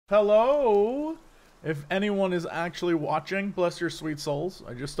Hello? If anyone is actually watching, bless your sweet souls.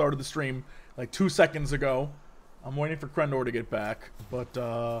 I just started the stream like 2 seconds ago. I'm waiting for Crendor to get back. But,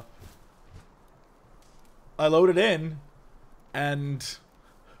 I loaded in, and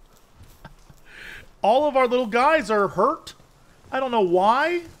all of our little guys are hurt. I don't know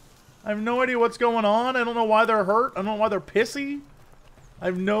why. I have no idea what's going on. I don't know why they're hurt. I don't know why they're pissy. I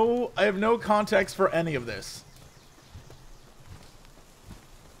have no context for any of this.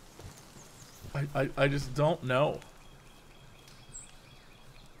 I just don't know.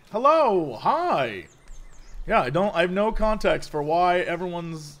 Hello, hi. Yeah, I have no context for why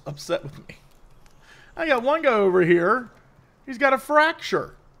everyone's upset with me. I got one guy over here. He's got a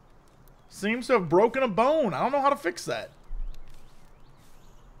fracture. Seems to have broken a bone. I don't know how to fix that.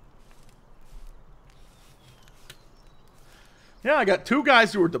 Yeah, I got two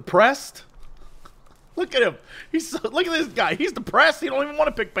guys who are depressed. Look at him. Look at this guy. He's depressed. He don't even want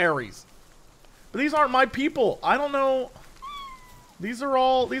to pick berries. But these aren't my people. I don't know. These are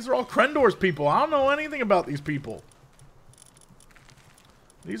all Crendor's people. I don't know anything about these people.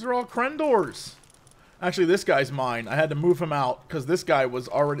 These are all Crendor's. Actually, this guy's mine. I had to move him out because this guy was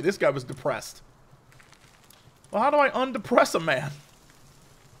depressed. Well, how do I undepress a man?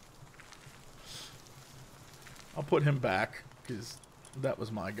 I'll put him back because that was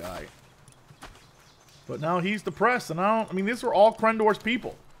my guy. But now he's depressed, and I mean, these are all Crendor's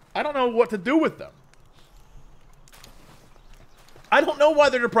people. I don't know what to do with them. I don't know why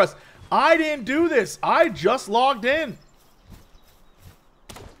they're depressed. I didn't do this. I just logged in.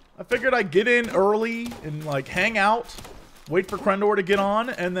 I figured I'd get in early and like hang out, wait for Crendor to get on,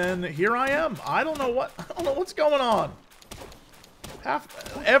 and then here I am. I don't know what's going on.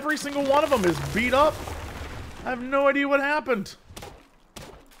 Every single one of them is beat up. I have no idea what happened.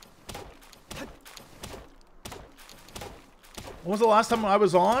 When was the last time I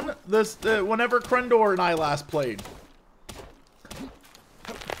was on? Whenever Crendor and I last played.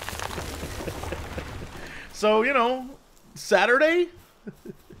 So, you know, Saturday?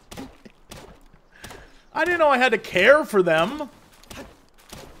 I didn't know I had to care for them. It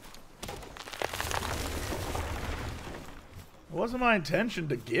wasn't my intention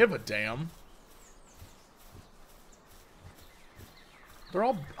to give a damn. They're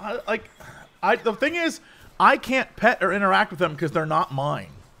all, the thing is, I can't pet or interact with them because they're not mine.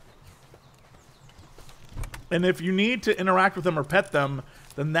 And if you need to interact with them or pet them,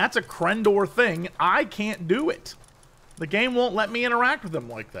 then that's a Crendor thing. I can't do it. The game won't let me interact with them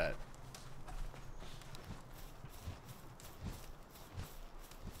like that.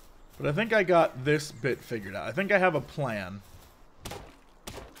 But I think I got this bit figured out. I think I have a plan.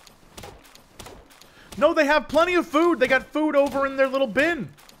 No, they have plenty of food. They got food over in their little bin.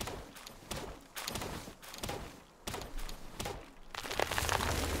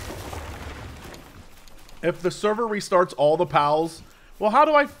 If the server restarts all the pals, well, how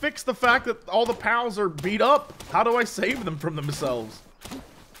do I fix the fact that all the pals are beat up? How do I save them from themselves?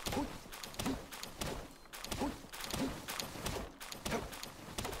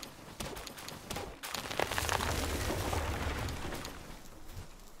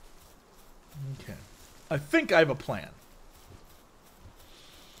 Okay. I think I have a plan.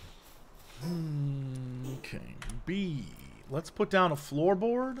 Okay. B. Let's put down a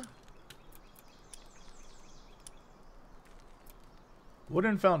floorboard.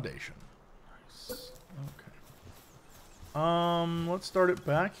 Wooden foundation. Nice. Okay. Let's start it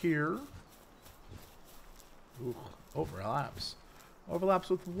back here. Ooh, overlaps. Overlaps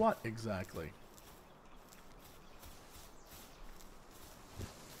with what exactly?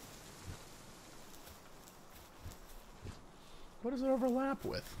 What does it overlap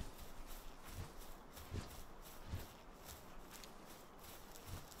with?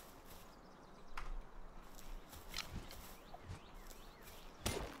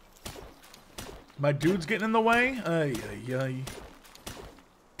 My dude's getting in the way? Ay, ay, ay.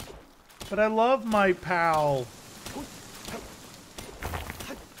 But I love my pal.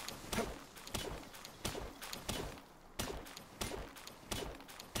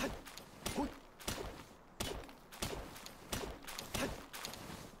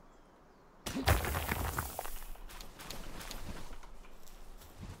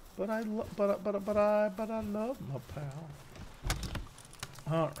 But I love my pal.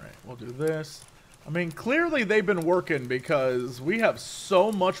 All right, we'll do this. I mean, clearly they've been working because we have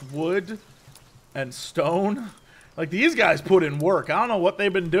so much wood and stone. Like, these guys put in work. I don't know what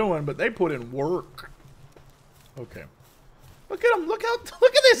they've been doing, but they put in work. Okay. Look at him. Look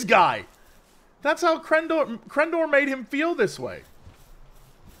at this guy. That's how Crendor made him feel this way.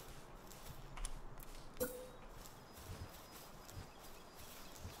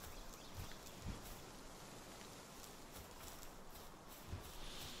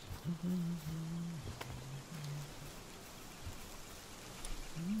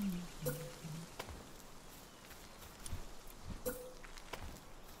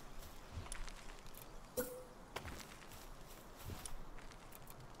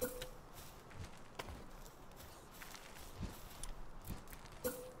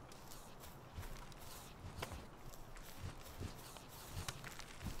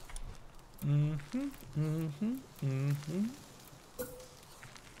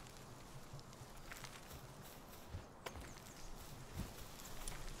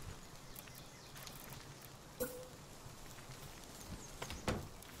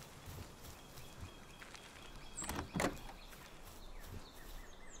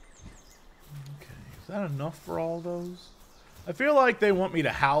 Is that enough for all those? I feel like they want me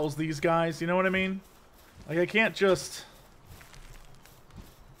to house these guys, you know what I mean? Like, I can't just...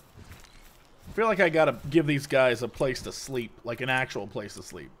 I feel like I gotta give these guys a place to sleep, like an actual place to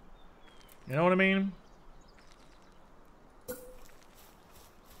sleep. You know what I mean?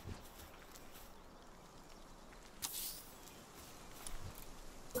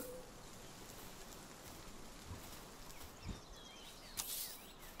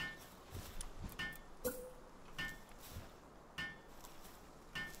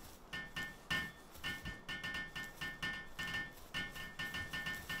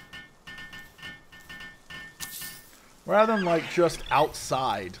 Rather than, like, just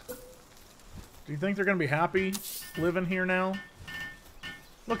outside. Do you think they're going to be happy living here now?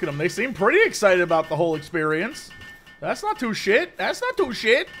 Look at them. They seem pretty excited about the whole experience. That's not too shit. That's not too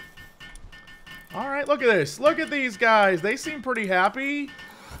shit. Alright, look at this. Look at these guys. They seem pretty happy.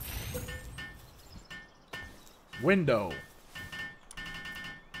 Window.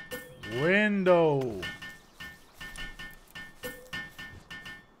 Window.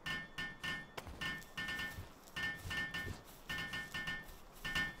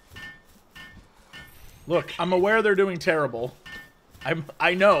 Look, I'm aware they're doing terrible.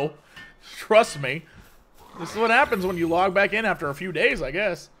 I know. Trust me. This is what happens when you log back in after a few days, I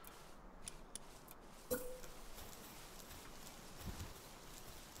guess.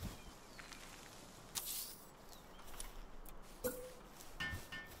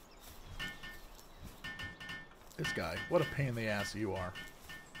 This guy. What a pain in the ass you are.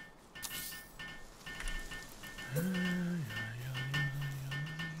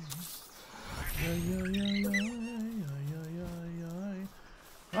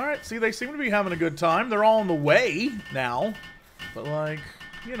 Alright, see, they seem to be having a good time. They're all on the way now. But, like,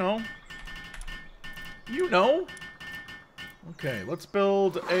 you know. You know. Okay, let's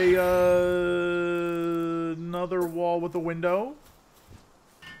build a, another wall with a window.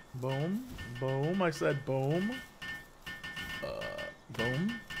 Boom. Boom. I said boom.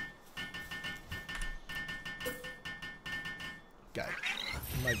 Boom. Guy.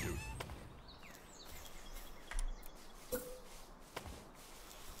 My dude.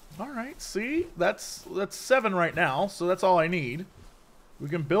 Alright, see? That's 7 right now, so that's all I need. We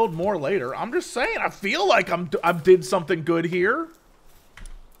can build more later. I'm just saying, I feel like I did something good here.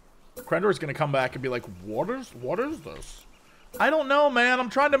 Crendor's gonna come back and be like, what is this? I don't know, man. I'm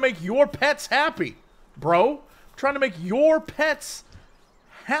trying to make your pets happy, bro. I'm trying to make your pets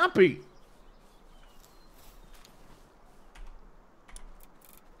happy.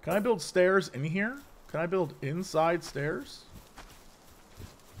 Can I build stairs in here? Can I build inside stairs?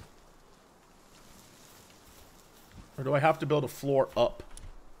 Or do I have to build a floor up?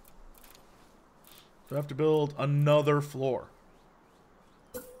 Do I have to build another floor?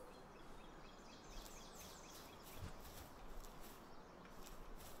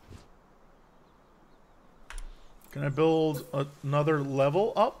 Can I build another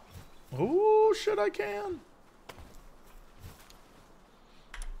level up? Oh, shit, I can.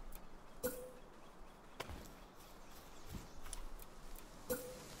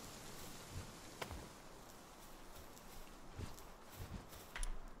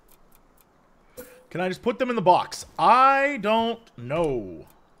 Can I just put them in the box? I don't know.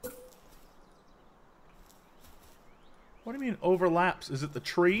 What do you mean overlaps? Is it the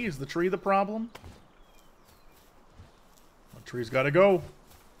tree? Is the tree the problem? The tree's got to go.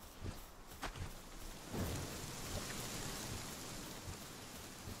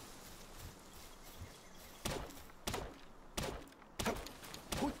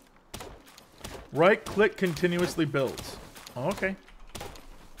 Right-click continuously builds. Oh, okay.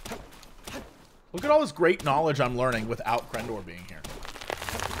 Look at all this great knowledge I'm learning without Crendor being here.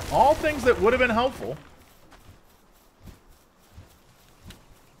 All things that would have been helpful.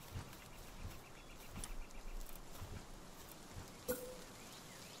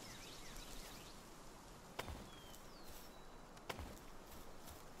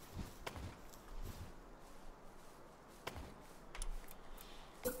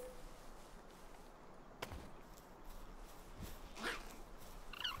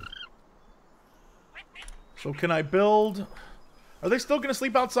 So can I build... Are they still going to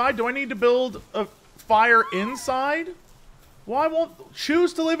sleep outside? Do I need to build a fire inside? Why won't...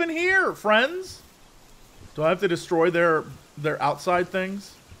 Choose to live in here, friends. Do I have to destroy their outside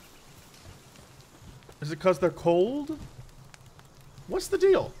things? Is it because they're cold? What's the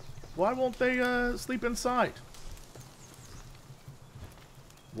deal? Why won't they sleep inside?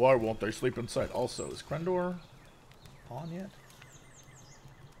 Why won't they sleep inside? Also, is Crendor on yet?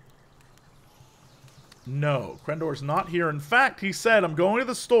 No, Crendor's not here. In fact, he said, I'm going to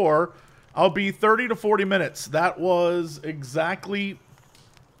the store. I'll be 30 to 40 minutes. That was exactly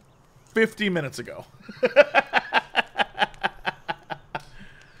 50 minutes ago.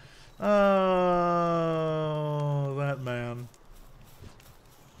 Oh, that man.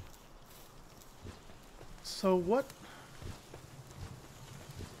 So what?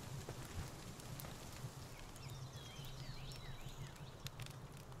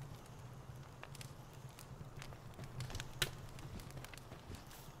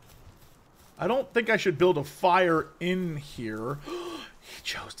 I don't think I should build a fire in here. He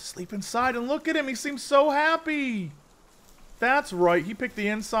chose to sleep inside, and look at him. He seems so happy. That's right. He picked the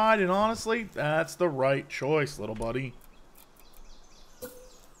inside, and honestly, that's the right choice, little buddy.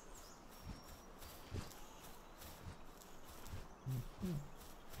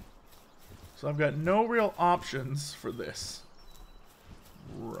 So I've got no real options for this.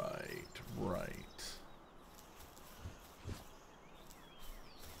 Right, right.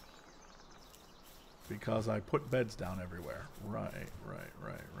 Because I put beds down everywhere. Right.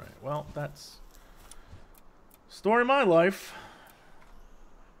 Well, that's story of my life.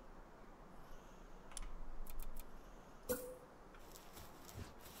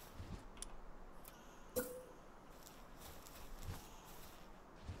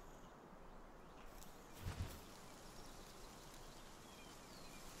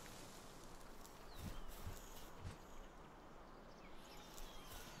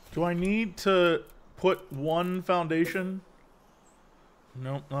 Do I need to put one foundation?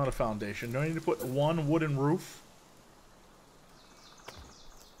 Nope, not a foundation. Do I need to put one wooden roof?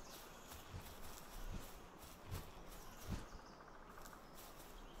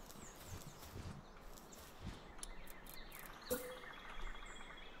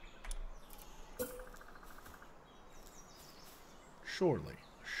 Surely,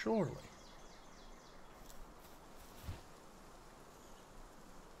 surely.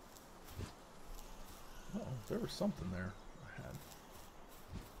 Uh-oh, there was something there I had.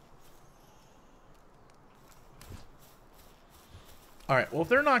 Alright, well if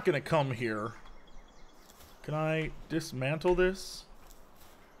they're not going to come here, can I dismantle this?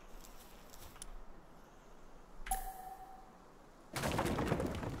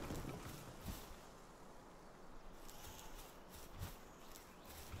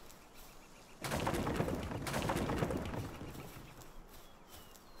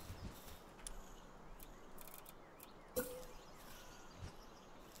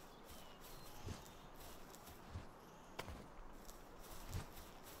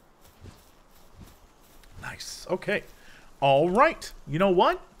 Okay. All right. You know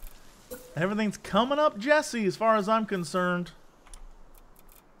what? Everything's coming up Jesse as far as I'm concerned.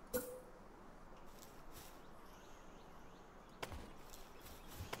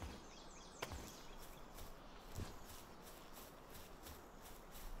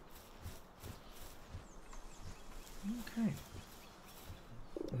 Okay.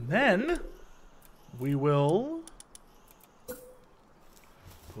 And then we will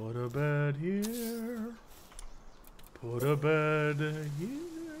put a bed here. Put a bed here.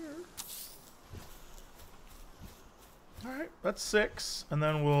 Alright, that's 6. And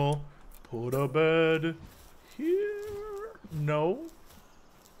then we'll put a bed here. No.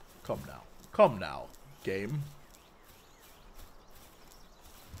 Come now. Come now, game.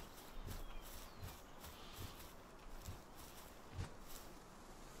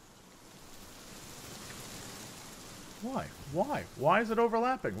 Why? Why? Why is it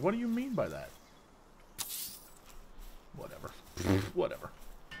overlapping? What do you mean by that? Whatever. Whatever.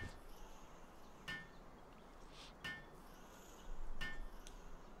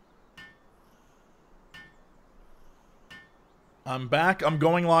 I'm back. I'm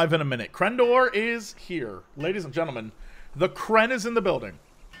going live in a minute. Crendor is here. Ladies and gentlemen, the Kren is in the building.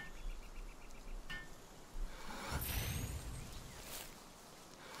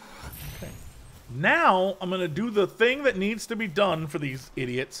 Okay. Now, I'm going to do the thing that needs to be done for these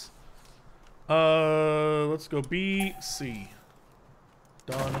idiots. Let's go B, C.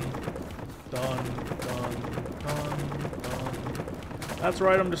 Done. That's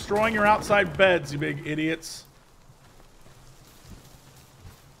right, I'm destroying your outside beds, you big idiots.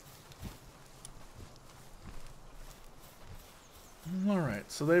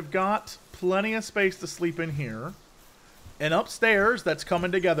 So they've got plenty of space to sleep in here. And upstairs, that's coming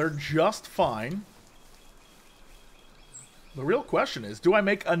together just fine. The real question is, do I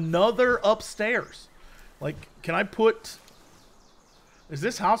make another upstairs? Like, can I put... Is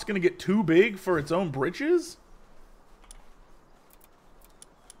this house going to get too big for its own britches?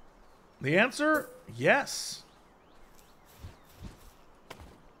 The answer, yes.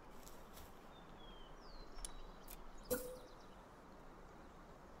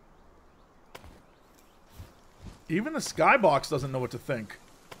 Even the skybox doesn't know what to think.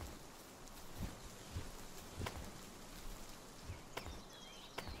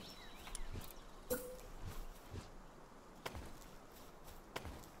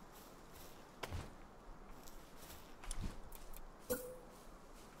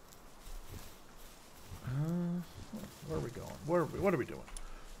 Where are we going? What are we doing?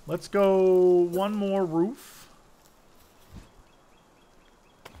 Let's go one more roof.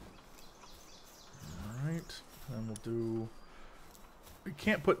 Alright. And we'll do... We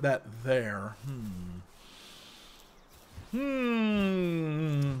can't put that there.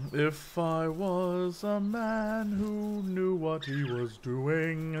 If I was a man who knew what he was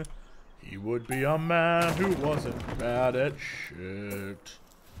doing, he would be a man who wasn't bad at shit.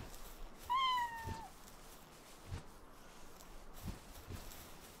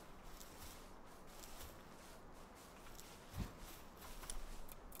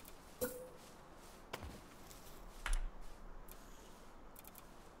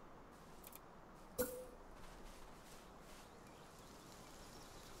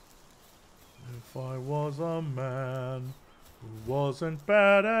 If I was a man who wasn't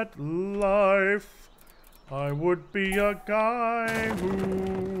bad at life, I would be a guy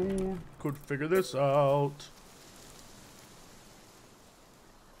who could figure this out.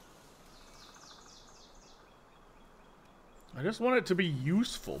 I just want it to be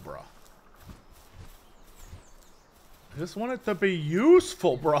useful, bro. I just want it to be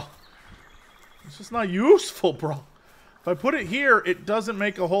useful, bro. It's just not useful, bro. If I put it here, it doesn't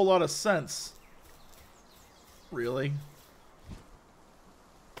make a whole lot of sense. Really?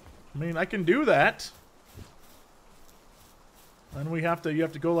 I mean, I can do that. Then you have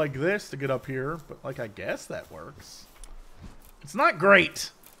to go like this to get up here, but like I guess that works. It's not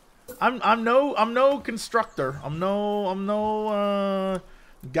great. I'm no constructor. I'm no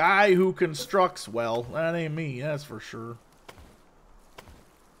guy who constructs well. That ain't me, that's for sure.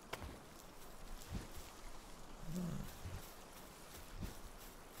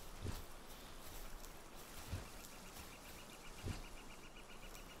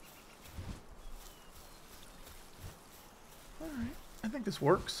 I think this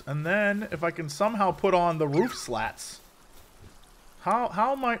works. And then if I can somehow put on the roof slats,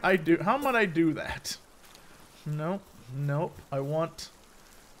 how might I do that? Nope. I want.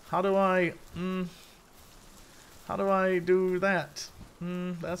 How do I do that?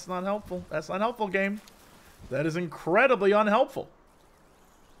 That's not helpful. That's not helpful, game. That is incredibly unhelpful.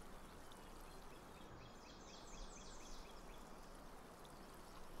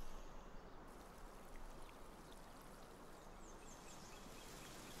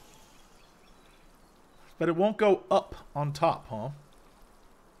 But it won't go up on top, huh?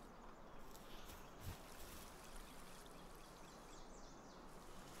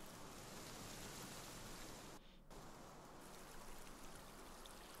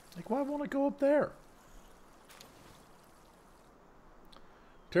 Like, why won't it go up there?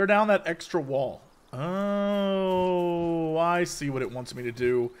 Tear down that extra wall. Oh, I see what it wants me to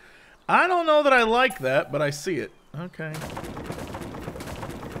do. I don't know that I like that, but I see it. Okay.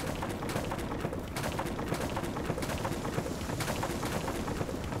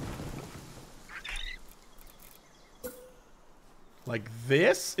 Like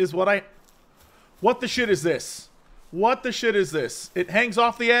this is what I... What the shit is this? What the shit is this? It hangs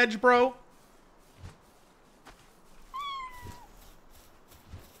off the edge, bro?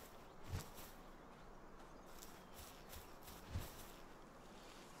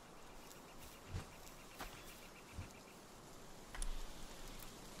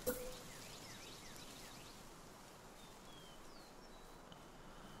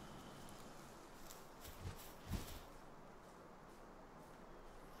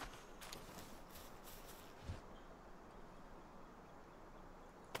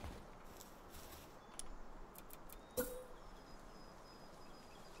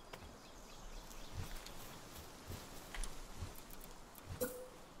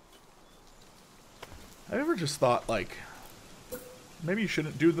 Have you ever just thought, like, maybe you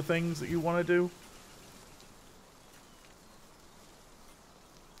shouldn't do the things that you want to do?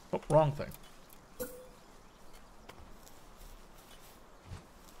 Oh, wrong thing.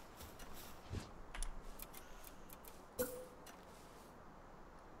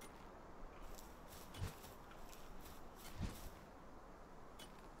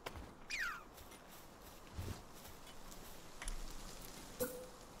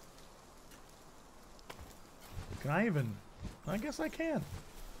 Can I even... I guess I can.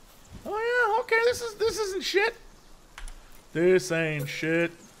 Oh yeah, okay, this isn't shit. This ain't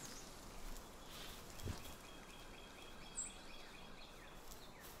shit.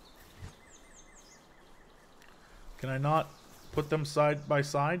 Can I not put them side by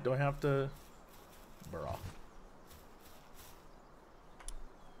side? Do I have to... Bruh.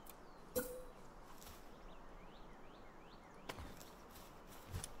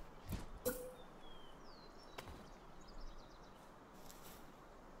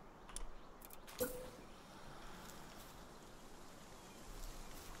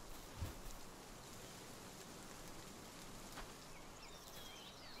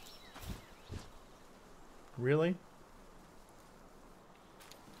 Really?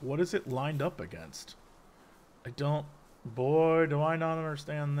 What is it lined up against? I don't... Boy, do I not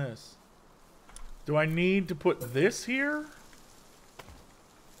understand this. Do I need to put this here?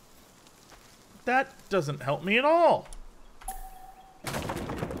 That doesn't help me at all.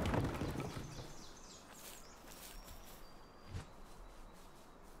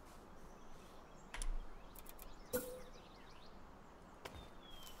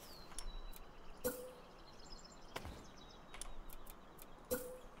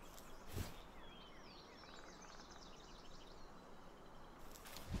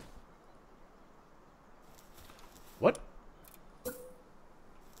 What?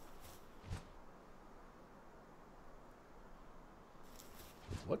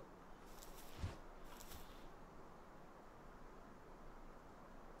 What?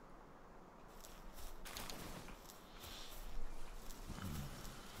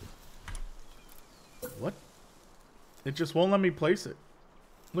 What? It just won't let me place it.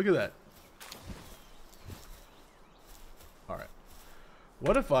 Look at that. Alright.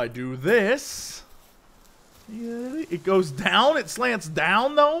 What if I do this? Yeah, it goes down? It slants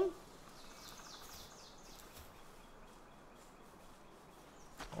down, though?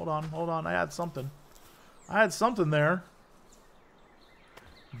 Hold on. I had something. I had something there.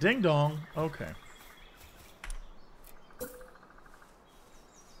 Ding dong. Okay.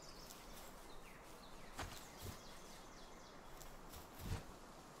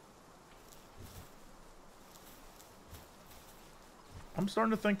 I'm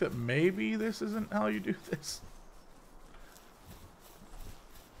starting to think that maybe this isn't how you do this.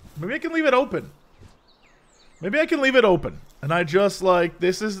 Maybe I can leave it open. Maybe I can leave it open. And I just like,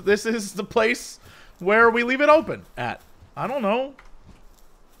 this is the place where we leave it open at. I don't know.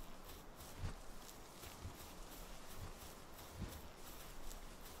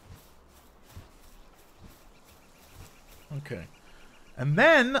 Okay. And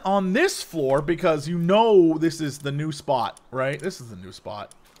then on this floor, because you know this is the new spot, right? This is the new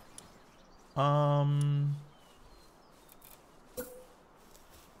spot. A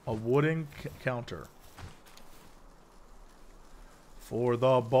wooden counter. For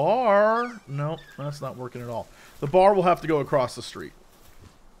the bar. Nope, that's not working at all. The bar will have to go across the street.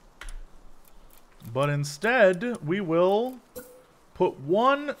 But instead, we will put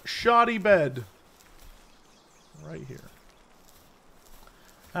one shoddy bed right here.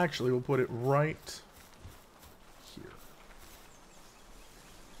 Actually, we'll put it right here.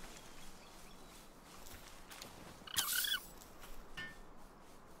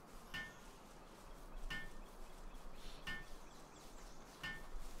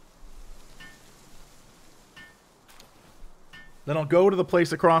 Then I'll go to the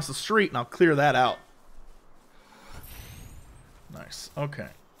place across the street and I'll clear that out. Nice. Okay.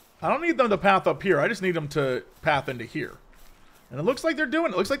 I don't need them to path up here. I just need them to path into here. And it looks like they're doing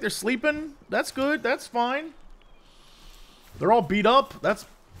it. It looks like they're sleeping. That's good. That's fine. They're all beat up.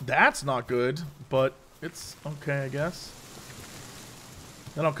 That's not good. But it's okay, I guess.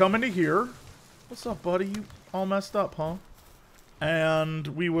 Then I'll come into here. What's up, buddy? You all messed up, huh? And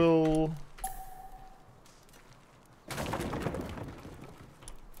we will...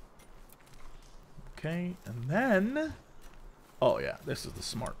 Okay, and then... Oh, yeah. This is the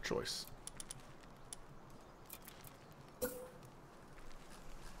smart choice.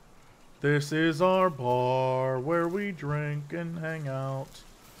 This is our bar where we drink and hang out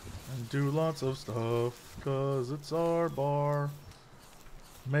and do lots of stuff, 'cause it's our bar.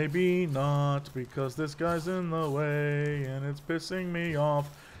 Maybe not, because this guy's in the way and it's pissing me off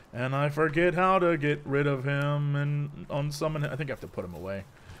and I forget how to get rid of him and unsummon him. I think I have to put him away.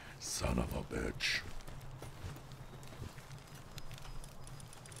 Son of a bitch.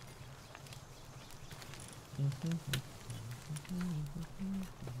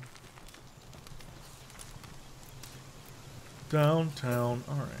 Downtown.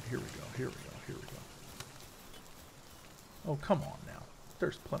 Alright, here we go, here we go, here we go. Oh, come on now.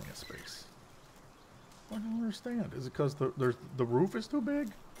 There's plenty of space. I don't understand. Is it because the roof is too big?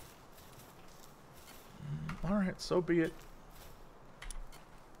 All right, so be it.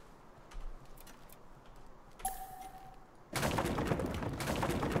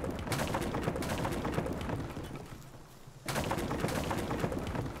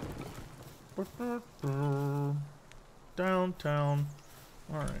 Downtown.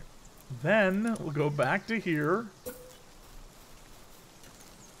 All right. Then we'll go back to here.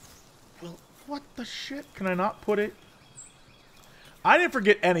 Well, what the shit? Can I not put it? I didn't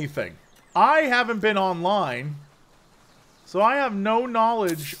forget anything. I haven't been online, so I have no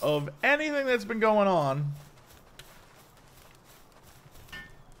knowledge of anything that's been going on.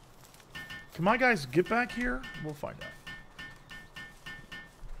 Can my guys get back here? We'll find out.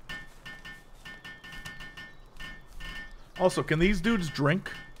 Also, can these dudes drink?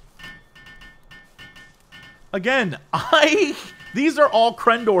 Again, these are all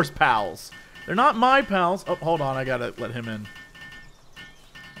Crendor's pals. They're not my pals. Oh, hold on, I gotta let him in.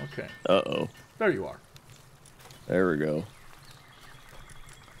 Okay. Uh-oh. There you are. There we go.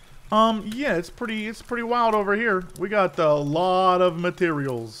 Yeah, it's pretty wild over here. We got a lot of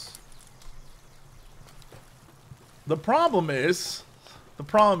materials. The problem is,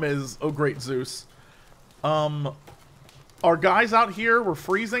 oh great Zeus. Our guys out here were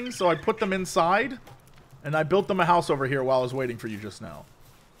freezing, so I put them inside, and I built them a house over here while I was waiting for you just now.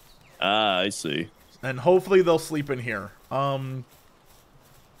 Ah, I see. And hopefully they'll sleep in here.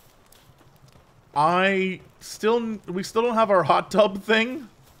 We still don't have our hot tub thing,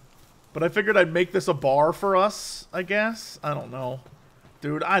 but I figured I'd make this a bar for us, I guess. I don't know.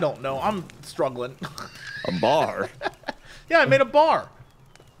 Dude, I don't know. I'm struggling. A bar? Yeah, I made a bar.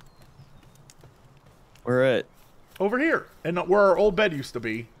 Where at? Over here, and where our old bed used to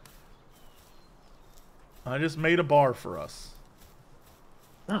be. I just made a bar for us.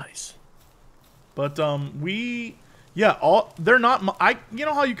 Nice. But they're not. You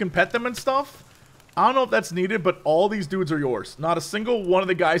know how you can pet them and stuff. I don't know if that's needed, but all these dudes are yours. Not a single one of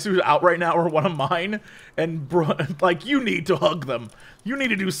the guys who's out right now are one of mine. And bro, like, you need to hug them. You need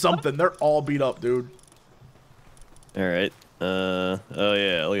to do something. They're all beat up, dude. All right. Oh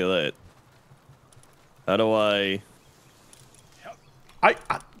yeah, look at that. How do I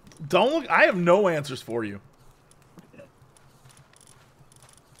don't look. I have no answers for you.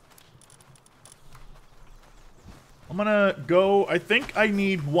 I'm gonna go. I think I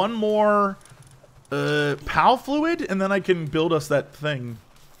need one more PAL fluid, and then I can build us that thing.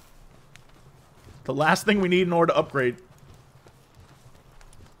 The last thing we need in order to upgrade.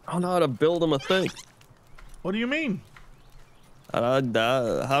 I don't know how to build them a thing. What do you mean? How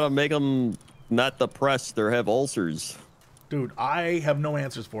to make them not depressed or have ulcers. Dude, I have no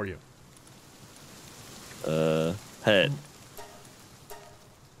answers for you. Head.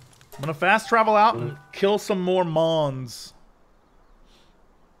 I'm gonna fast travel out and kill some more mons.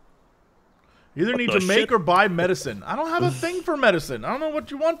 You either need to make or buy medicine. I don't have a thing for medicine. I don't know what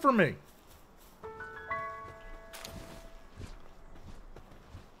you want from me.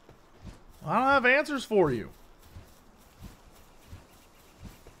 I don't have answers for you.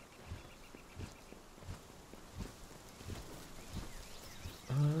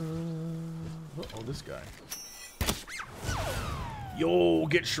 Uh-oh, this guy. Yo,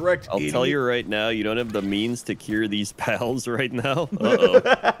 get Shrek'd, I'll idiot. tell you right now, you don't have the means to cure these pals right now. Uh-oh.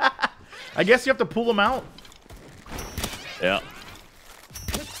 I guess you have to pull them out. Yeah.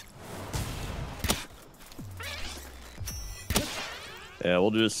 Yeah,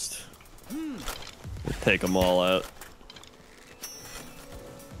 we'll just take them all out.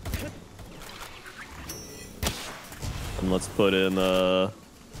 And let's put in, I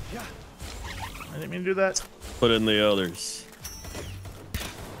didn't mean to do that. Put in the others.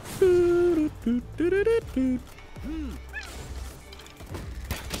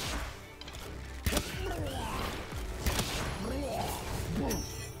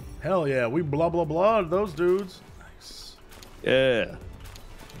 Hell yeah, we blah blah blah those dudes. Nice. Yeah.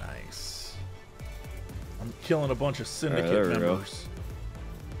 Nice. I'm killing a bunch of syndicate there we go. members.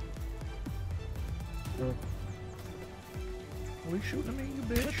 Are we shooting at me, you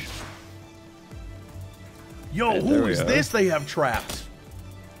bitch? Yo, Hey, who is this they have trapped?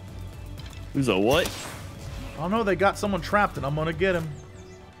 Who's a what? I don't know, they got someone trapped and I'm gonna get him.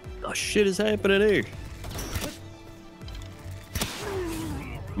 Oh, shit is happening here?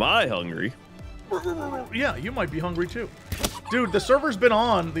 Am I hungry? Yeah, you might be hungry too. Dude, the server's been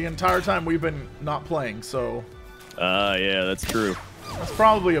on the entire time we've been not playing, so... Yeah, that's true. That's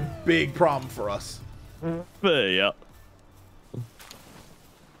probably a big problem for us. Yeah.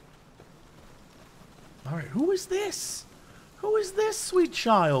 Alright, who is this? Who is this, sweet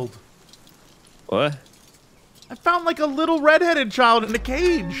child? What? I found like a little redheaded child in a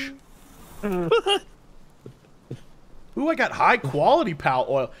cage. Ooh, I got high quality pal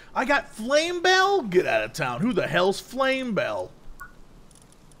oil. I got Flame Bell? Get out of town. Who the hell's Flame Bell?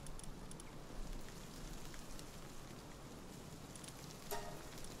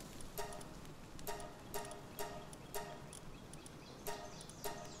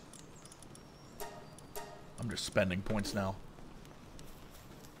 I'm just spending points now.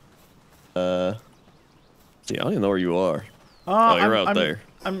 See, I don't even know where you are. Oh, you're out there.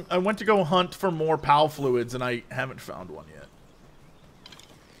 I went to go hunt for more PAL fluids, and I haven't found one yet.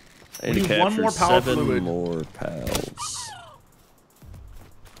 I need to capture one more PAL 7 fluid. more pals.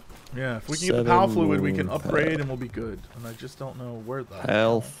 Yeah, if we can get the PAL fluid, we can upgrade and we'll be good. And I just don't know where the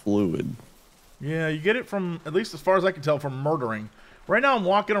PAL fluid. Yeah, you get it from, at least as far as I can tell, from murdering. Right now I'm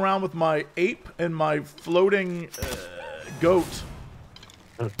walking around with my ape and my floating goat.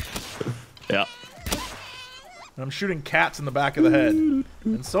 Yeah. And I'm shooting cats in the back of the head.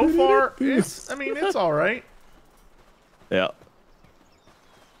 And so far, it's alright. Yeah.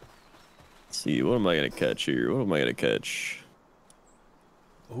 Let's see, what am I going to catch here? What am I going to catch?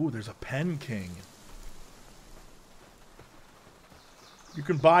 Oh, there's a pen king. You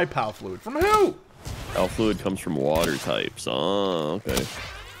can buy PAL fluid. From who? PAL fluid comes from water types. Oh, okay.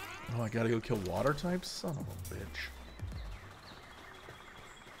 Oh, I gotta go kill water types? Son of a bitch.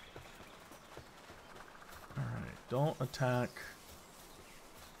 Alright, don't attack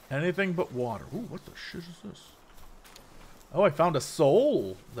anything but water. Ooh, what the shit is this? Oh, I found a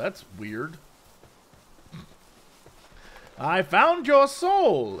soul. That's weird. I found your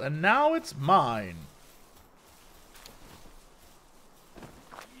soul, and now it's mine.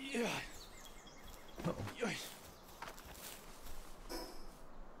 Yeah. Uh-oh.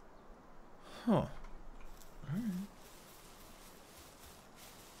 Huh.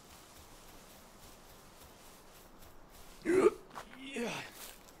 Yeah.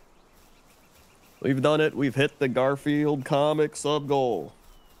 We've done it. We've hit the Garfield comic sub goal.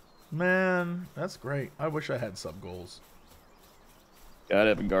 Man, that's great. I wish I had sub goals. Gotta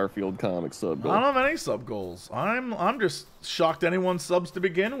have a Garfield comic sub goal. I don't have any sub goals. I'm just shocked anyone subs to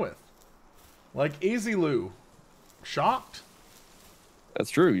begin with. Like Easy Lou. Shocked. That's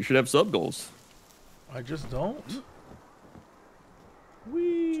true. You should have sub goals. I just don't.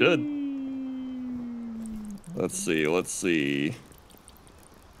 Whee. Should. Let's see. Let's see.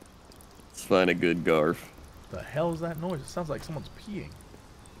 Let's find a good Garf. The hell is that noise? It sounds like someone's peeing.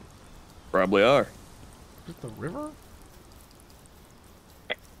 Probably are. Is it the river?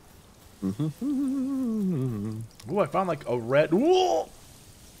 Ooh, I found like a red. Whoa!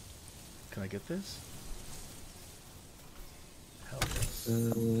 Can I get this? Hell yes.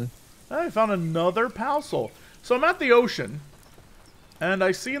 I found another PAL soul. So I'm at the ocean, and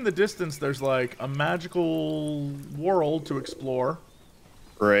I see in the distance there's like a magical world to explore.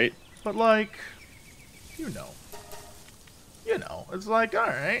 Right. But like, you know, it's like, all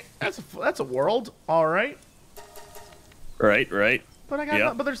right, that's a world, all right. Right. Right. But I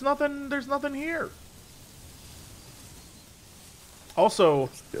got, but there's nothing here. Also,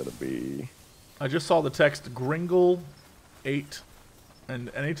 It's gotta be. I just saw the text Gringle 8,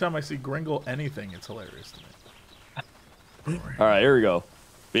 and anytime I see Gringle anything, it's hilarious to me. All right, here we go.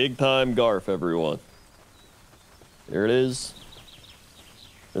 Big time Garf, everyone. Here it is.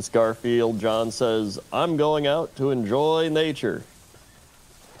 Miss Garfield, John says, I'm going out to enjoy nature.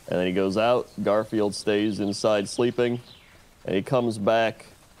 And then he goes out. Garfield stays inside sleeping. And he comes back,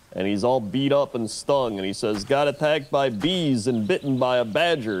 and he's all beat up and stung. And he says, got attacked by bees and bitten by a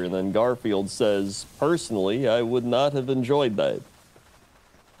badger. And then Garfield says, personally, I would not have enjoyed that.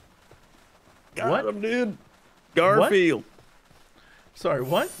 Got him, dude. Garfield. What? Sorry,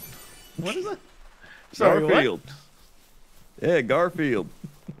 what? What is it? Sorry, Garfield. Yeah, Garfield.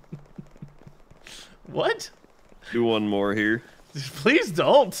 What? Do one more here. Please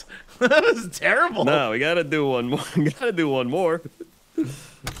don't. That is terrible. No, we gotta do one more. We gotta do one more. Let's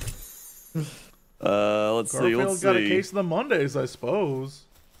see. Garfield Let's got a see. case of the Mondays, I suppose.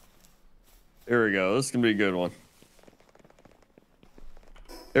 Here we go. This is gonna be a good one.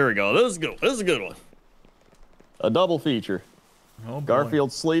 Here we go. This is good. This is a good one. A double feature. Oh, boy.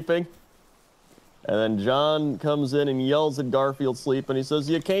 Garfield sleeping. And then John comes in and yells at Garfield sleeping. He says,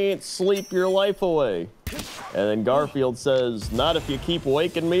 you can't sleep your life away. And then Garfield says, not if you keep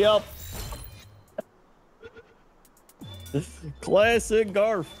waking me up. Classic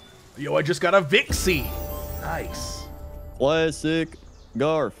Garf. Yo, I just got a Vixie. Nice. Classic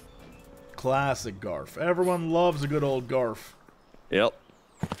Garf. Classic Garf. Everyone loves a good old Garf. Yep.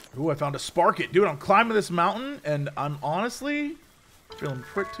 Ooh, I found a Sparkit. Dude, I'm climbing this mountain, and I'm honestly feeling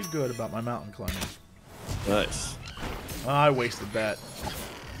pretty good about my mountain climbing. Nice. I wasted that.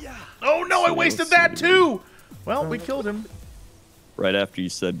 Oh no, I So wasted let's that see. too! Well, we killed him. Right after you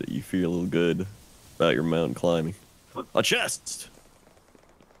said that you feel good about your mountain climbing. A chest!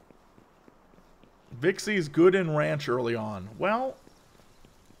 Vixie's good in ranch early on. Well,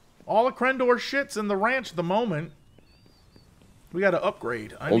 all of Crendor shit's in the ranch at the moment. We gotta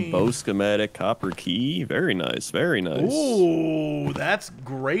upgrade. Old bow schematic, copper key. Very nice, very nice. Ooh, that's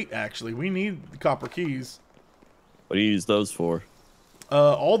great, actually. We need the copper keys. What do you use those for?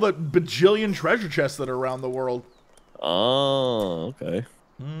 All the bajillion treasure chests that are around the world. Oh, okay.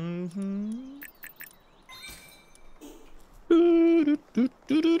 Mm-hmm.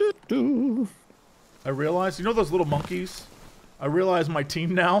 I realized, you know those little monkeys? I realize my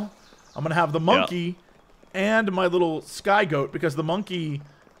team now. I'm gonna have the monkey and my little sky goat because the monkey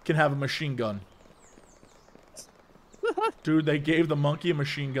can have a machine gun. Dude, they gave the monkey a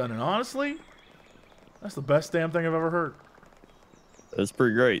machine gun, and honestly, that's the best damn thing I've ever heard. That's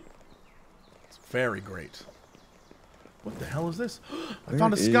pretty great. It's very great. What the hell is this? I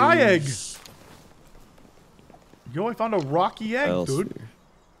found a sky egg. Yo, I found a rocky egg, dude. Here?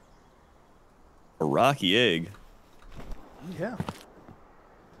 A rocky egg? Yeah.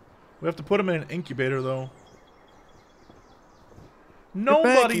 We have to put them in an incubator, though.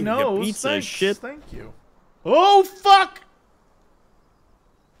 Nobody you knows. piece of Thanks. shit. Thank you. Oh, fuck!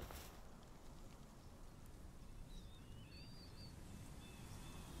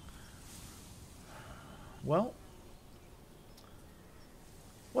 Well,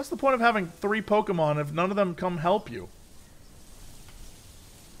 what's the point of having 3 Pokemon if none of them come help you?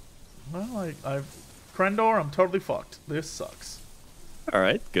 Well, Crendor, I'm totally fucked. This sucks.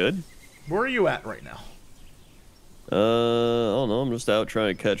 Alright, good. Where are you at right now? I don't know. I'm just out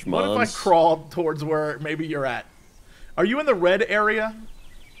trying to catch mons. What if I crawl towards where maybe you're at? Are you in the red area?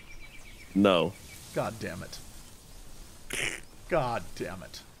 No. God damn it. God damn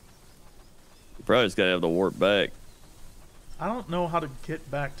it. You probably just gotta have the warp back. I don't know how to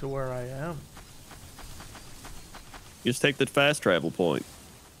get back to where I am. You just take the fast travel point.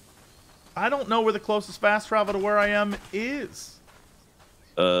 I don't know where the closest fast travel to where I am is.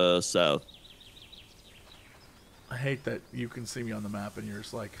 South. I hate that you can see me on the map and you're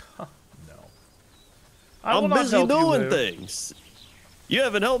just like, huh, no. I will I'm not busy help you doing live. things. You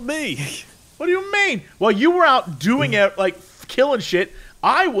haven't helped me. What do you mean? Well, you were out doing it, like, killing shit.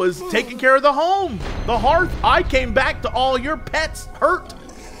 I was taking care of the home, the hearth. I came back to all your pets hurt.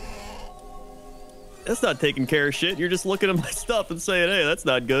 That's not taking care of shit. You're just looking at my stuff and saying, hey, that's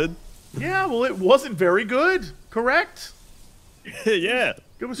not good. Yeah, well, it wasn't very good, correct? Yeah.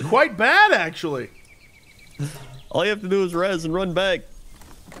 It was quite bad, actually. All you have to do is res and run back.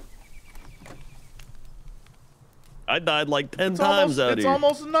 I died like 10 times out It's here.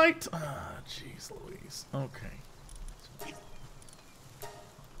 almost night. Ah, jeez Louise. Okay.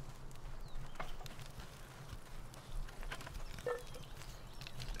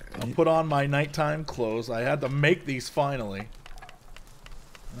 I'll put on my nighttime clothes. I had to make these finally.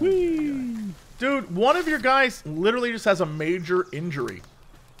 Whee! Dude, one of your guys literally just has a major injury.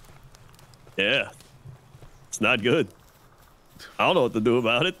 Yeah. It's not good. I don't know what to do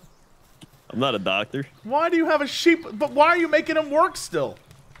about it. I'm not a doctor. Why do you have a sheep? But why are you making him work still?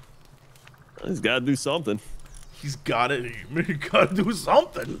 He's got to do something. He's got it. He got to do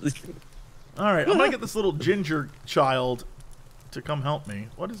something. All right, I'm gonna get this little ginger child to come help me.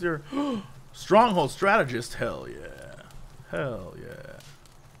 What is your stronghold strategist? Hell yeah, hell yeah.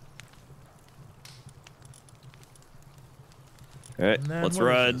 All right, And then let's what is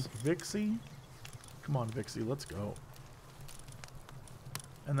ride. this? Vixie, come on, Vixie, let's go.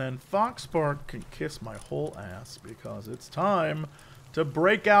 And then Foxspark can kiss my whole ass because it's time to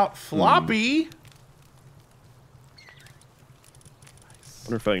break out Floppy.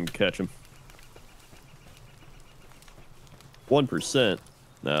 Wonder if I can catch him. 1%.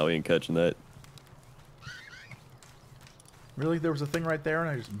 No, we ain't catching that. Really? There was a thing right there and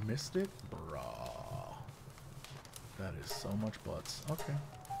I just missed it? Bruh. That is so much butts. Okay.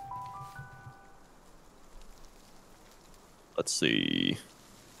 Let's see.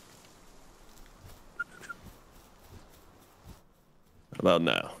 How about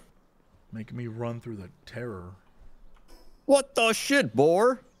now? Making me run through the terror. What the shit,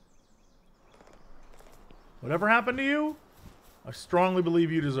 boar? Whatever happened to you, I strongly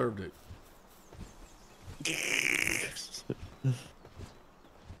believe you deserved it.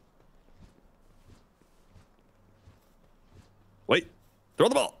 Wait. Throw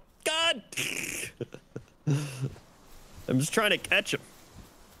the ball. God! I'm just trying to catch him.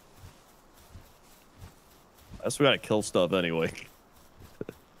 I guess we gotta kill stuff anyway.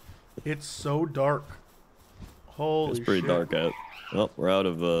 It's so dark. Holy It's pretty shit. dark out. Oh, we're out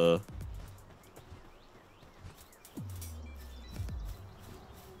of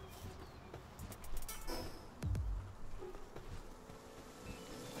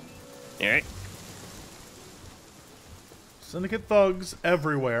Alright. Syndicate thugs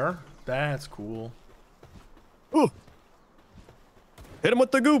everywhere. That's cool. Ooh. Hit him with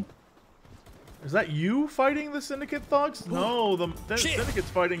the goop. Is that you fighting the Syndicate thugs? No, the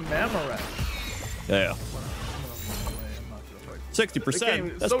Syndicate's fighting Mamaret. Yeah.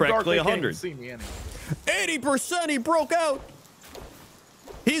 60%. That's practically 100. See me anyway. 80%. He broke out.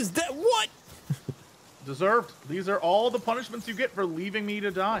 He's dead. What? Deserved. These are all the punishments you get for leaving me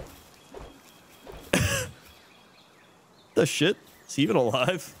to die. The shit? Is he even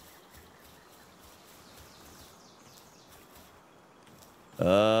alive?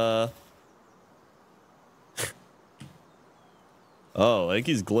 Oh, I think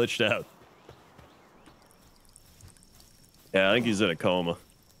he's glitched out. Yeah, I think he's in a coma.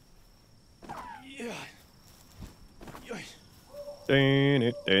 Yeah.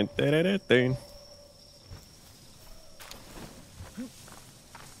 Dun, dun, dun, dun, dun.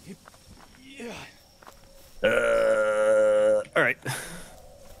 Yeah. All right.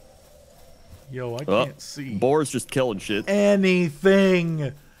 Yo, I can't see Boar's just killing shit.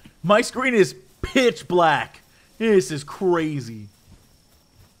 anything. My screen is pitch black. This is crazy.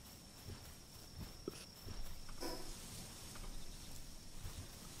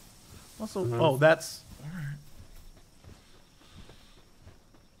 Also, oh, that's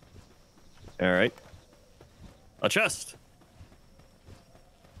All right. A chest.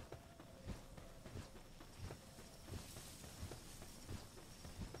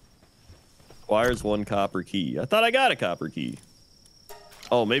 Requires 1 copper key. I thought I got a copper key.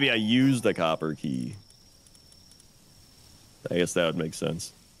 Oh, maybe I used a copper key. I guess that would make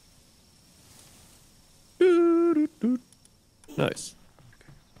sense. Nice.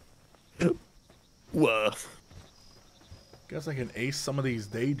 Whoa. Guess I can ace some of these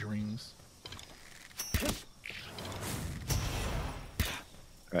daydreams.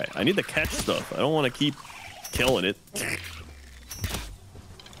 Alright, I need to catch stuff. I don't want to keep killing it.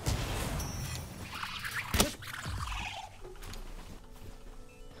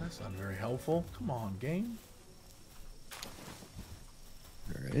 That's not very helpful. Come on, game.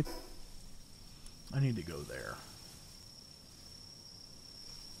 Alright. I need to go there.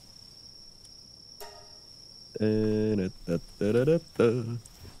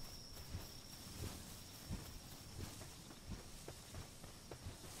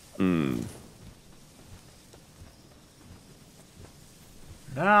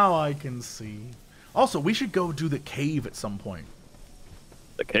 Now I can see. Also, we should go do the cave at some point.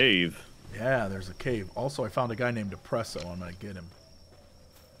 The cave. Yeah, there's a cave. Also, I found a guy named Depresso. I'm gonna get him.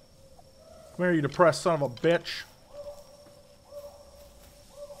 Come here, you depressed son of a bitch.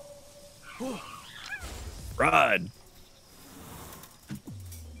 Ride.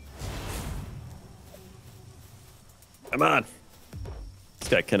 Come on. This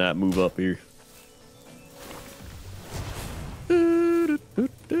guy cannot move up here.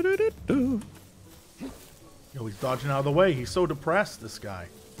 Yo, he's dodging out of the way. He's so depressed, this guy.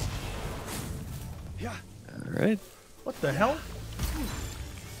 Yeah. Alright. What the hell?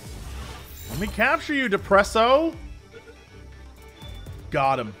 Let me capture you, Depresso.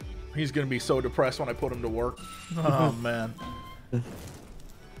 Got him. He's gonna be so depressed when I put him to work. Oh, man.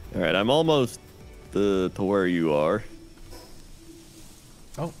 Alright, I'm almost to where you are.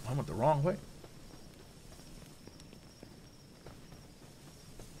 Oh, I went the wrong way.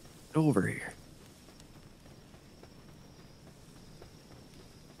 Over here.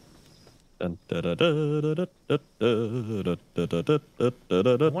 I I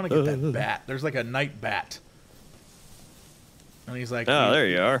want to get that bat. There's like a night bat. And he's like, Oh, there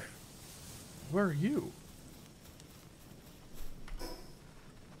you are. Where are you?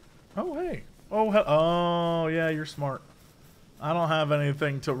 Oh, hey. Oh, yeah, you're smart. I don't have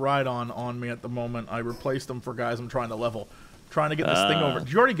anything to ride on me at the moment. I replaced them for guys I'm trying to level. Trying to get this thing over.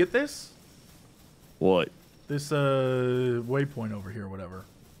 Did you already get this? What? This waypoint over here, whatever.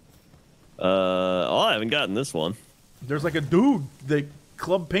 Oh, I haven't gotten this one. There's like a dude, the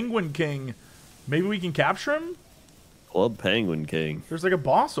Club Penguin King. Maybe we can capture him? Club Penguin King. There's like a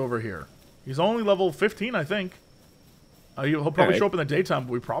boss over here. He's only level 15, I think. He'll probably show up in the daytime,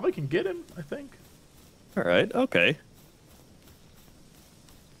 but we probably can get him, I think. All right, okay.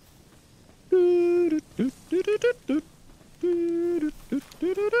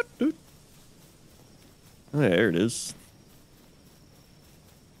 There it is.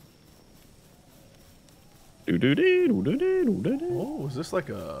 Oh, is this like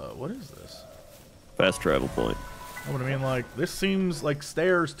a... What is this? Fast travel point. I would mean, like, this seems like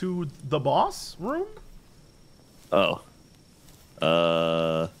stairs to the boss room? Oh.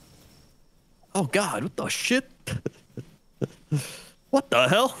 Oh God, what the shit? What the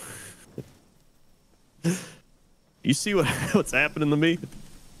hell? You see what's happening to me?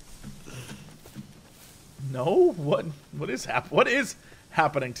 No? What is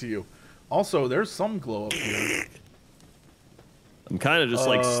happening to you? Also, there's some glow up here. I'm kind of just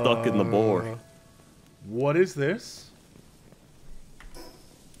like stuck in the boar. What is this?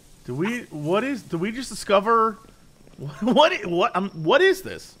 Did we just discover what is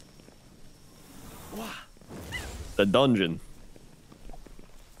this? The dungeon.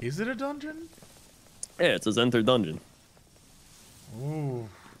 Is it a dungeon? Yeah, it says enter dungeon. Ooh,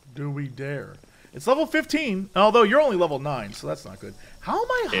 do we dare? It's level 15, although you're only level 9, so that's not good. How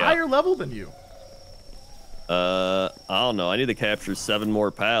am I higher level than you? I don't know. I need to capture 7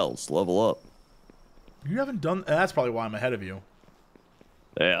 more pals. Level up. You haven't done... That's probably why I'm ahead of you.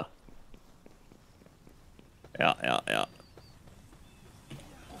 Yeah. Yeah.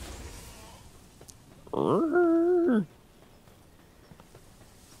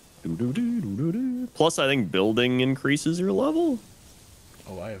 Plus, I think building increases your level.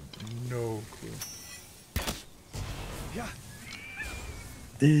 Oh, I have no clue. Yeah.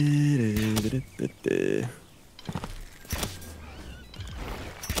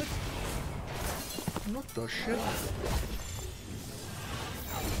 What the shit?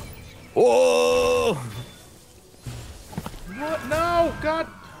 Whoa! What? No! God!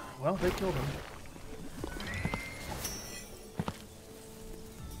 Well, they killed him.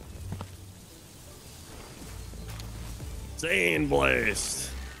 Sand blast.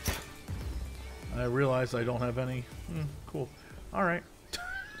 I realize I don't have any. Cool. Alright.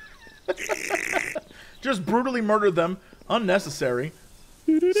 Just brutally murdered them. Unnecessary.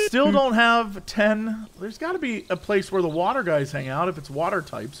 Still don't have 10. There's got to be a place where the water guys hang out if it's water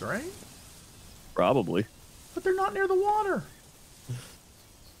types, right? Probably. But they're not near the water.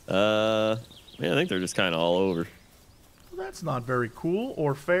 Yeah, I think they're just kind of all over. Well, that's not very cool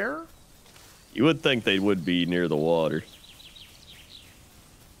or fair. You would think they would be near the water.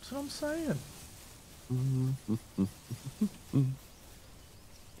 That's what I'm saying.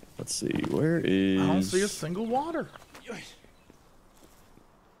 Let's see, where is... I don't see a single water.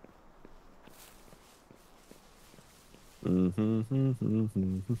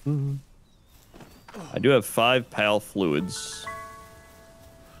 I do have 5 pal fluids.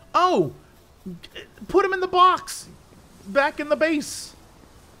 Oh! Put them in the box! Back in the base.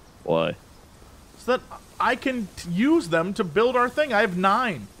 Why? So that I can use them to build our thing. I have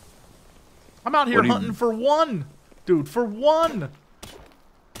 9. I'm out here hunting for 1. Dude, for 1!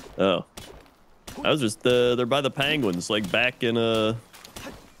 Oh. I was just, they're by the penguins, like back in, the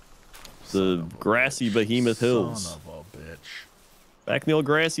grassy behemoth hills. Son of a bitch. Back in the old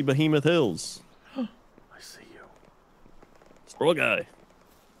grassy behemoth hills. I see you. Squirrel guy.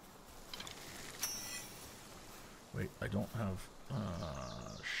 Wait, I don't have...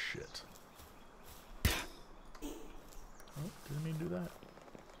 shit. Oh, didn't mean to do that.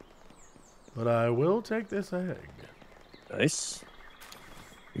 But I will take this egg. Nice.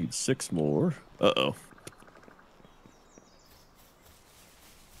 Need 6 more. Uh-oh.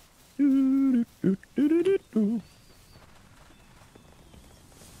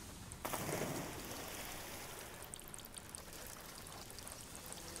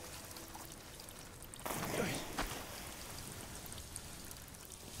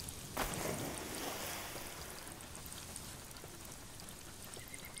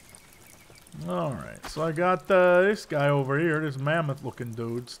 Alright, so I got this guy over here, this mammoth-looking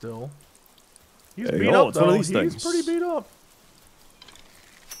dude still. He's There you beat go, up, it's one of though. these He's things. pretty beat up.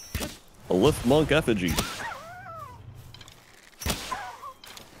 A lift monk effigy.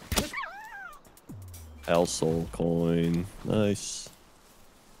 Al soul coin. Nice.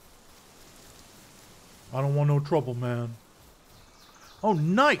 I don't want no trouble, man. Oh,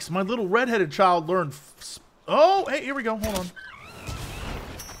 nice! My little red-headed child learned... Oh, hey, here we go. Hold on.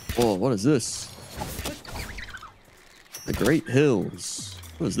 Oh, what is this? The Great Hills.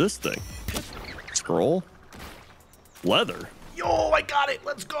 What is this thing? Scroll? Leather? Yo, I got it!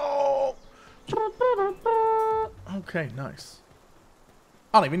 Let's go! Okay, nice.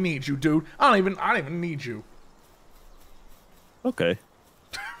 I don't even need you, dude. I don't even need you. Okay.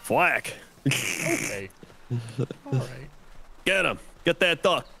 Flack. Okay. Alright. Get him. Get that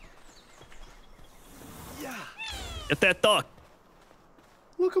duck. Yeah. Get that duck.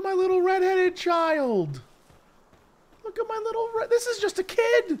 Look at my little red-headed child. Look at my little red... This is just a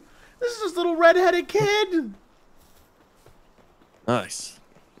kid. This is just a little red-headed kid. Nice.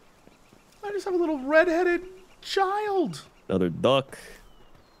 I just have a little red-headed child. Another duck.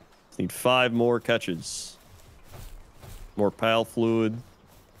 Need 5 more catches. More pal fluid.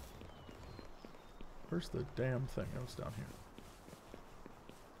 Where's the damn thing? Oh, it's down here.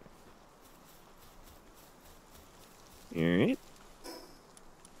 All right.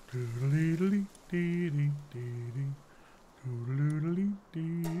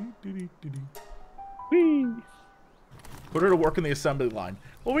 Whee. Put her to work in the assembly line.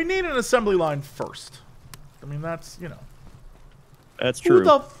 Well, we need an assembly line first. I mean, that's, you know. That's true. Who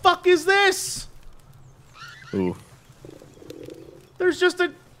the fuck is this? Ooh. There's just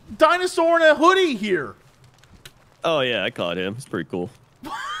a dinosaur in a hoodie here. Oh, yeah, I caught him. It's pretty cool.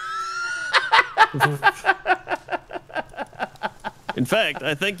 In fact,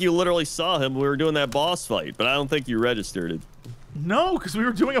 I think you literally saw him when we were doing that boss fight, but I don't think you registered it. No, because we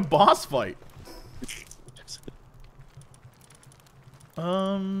were doing a boss fight. Right.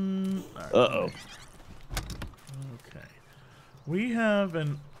 Uh-oh. Okay. We have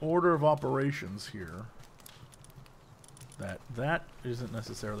an order of operations here. That isn't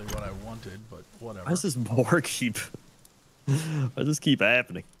necessarily what I wanted, but whatever. Why does this more keep... Why does this keep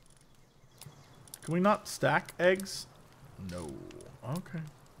happening? Can we not stack eggs? No. Okay.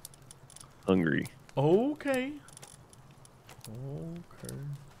 Hungry. Okay. Okay.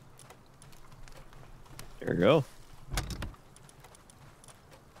 There we go.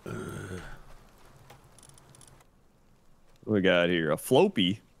 What we got here? A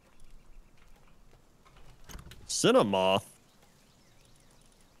floppy. Cinnamoth.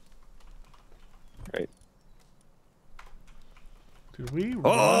 Right. Did we run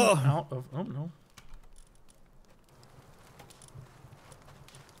Oh! out of... Oh, no.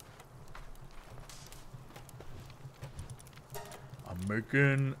 I'm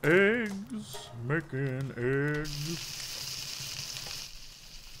making eggs. Making eggs.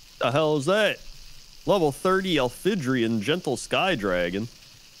 The hell is that? Level 30 Alphidrian Gentle Sky Dragon.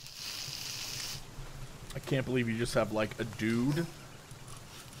 I can't believe you just have, like, a dude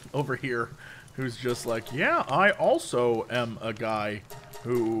over here who's just like, yeah, I also am a guy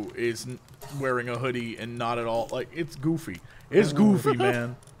who is wearing a hoodie and not at all, like, it's goofy. It's goofy,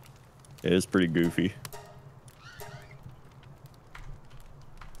 man. It is pretty goofy.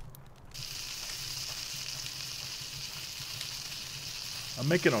 I'm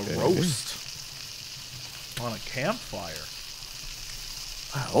making a roast on a campfire.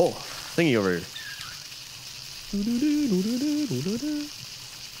 Oh, thingy over here.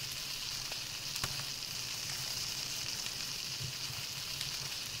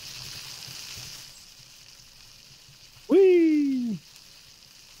 Whee!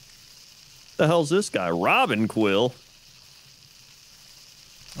 The hell's this guy? Robin Quill.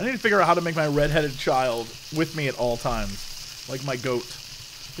 I need to figure out how to make my redheaded child with me at all times. Like my goat.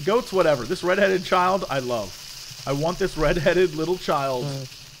 The goat's whatever. This redheaded child, I love. I want this redheaded little child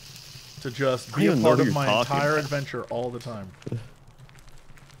to just be a part of my entire adventure all the time.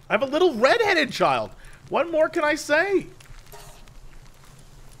 I have a little redheaded child. What more can I say?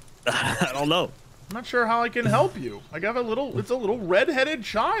 I don't know. I'm not sure how I can help you. I got it's a little redheaded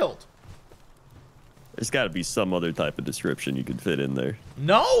child. There's got to be some other type of description you could fit in there.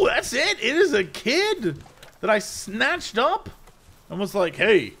 No, that's it. It is a kid that I snatched up and was like,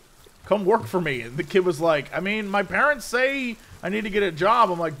 hey, come work for me. And the kid was like, I mean, my parents say I need to get a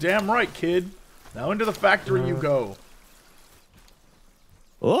job. I'm like, damn right, kid. Now into the factory you go.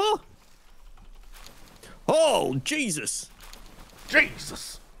 Oh? Oh, Jesus.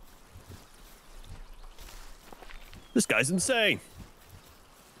 Jesus. This guy's insane.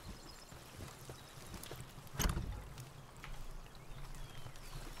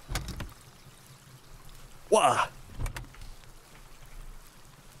 Wow.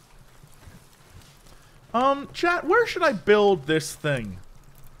 Chat, where should I build this thing?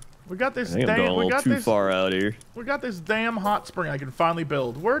 We got this damn, we got too this far out here. We got this damn hot spring I can finally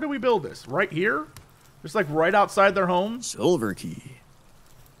build. Where do we build this? Right here? Just like right outside their home? Silver key.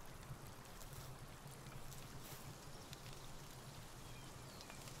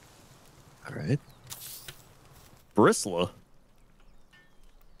 All right. Bristla.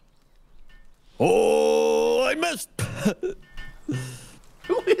 Oh, I missed.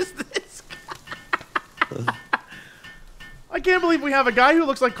 Who is this guy? I can't believe we have a guy who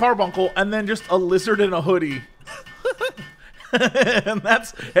looks like Carbuncle and then just a lizard in a hoodie. and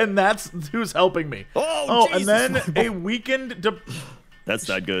that's who's helping me. Oh, and then a weakened. That's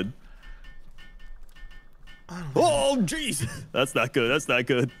not good. Oh, jeez. That's not good. That's not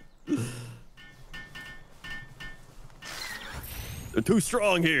good. They're too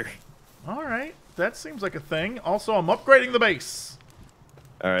strong here. All right, that seems like a thing. Also, I'm upgrading the base.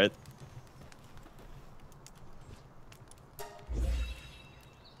 All right.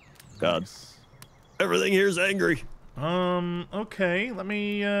 God. Nice. Everything here's angry. Okay. Let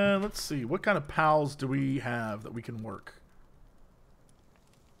me, let's see. What kind of pals do we have that we can work?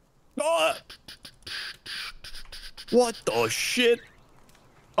 What the shit?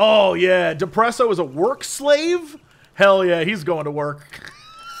 Oh, yeah. Depresso is a work slave? Hell yeah, he's going to work.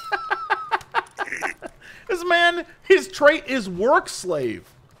 This man, his trait is work slave.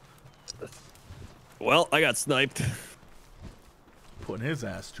 Well, I got sniped. Putting his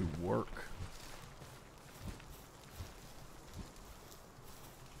ass to work.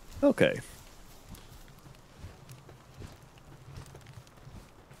 Okay.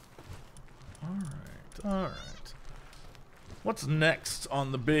 All right. What's next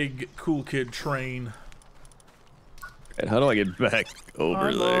on the big cool kid train? And how do I get back over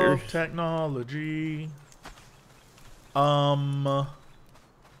I there? love technology. Where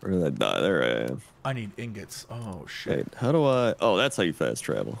did I die? There I am. I need ingots. Oh shit. Wait, how do I? Oh, that's how you fast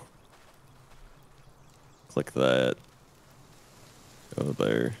travel. Click that. Go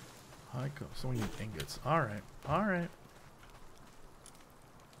there. So we need ingots. All right. All right.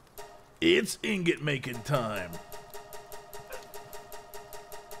 It's ingot making time.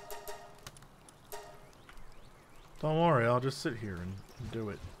 Don't worry, I'll just sit here and do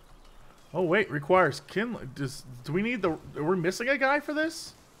it. Oh wait, requires kindling. Do we need the? Are we missing a guy for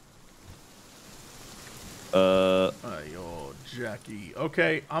this? Oh, Jackie.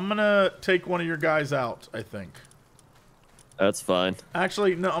 Okay, I'm gonna take one of your guys out, I think. That's fine.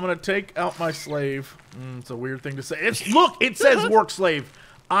 Actually, no, I'm gonna take out my slave. It's a weird thing to say. Look, it says work slave.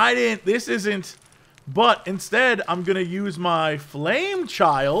 I didn't. This isn't. But instead, I'm gonna use my flame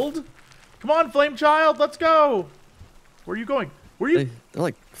child. Come on, flame child, let's go. Where are you going? Where are you? They're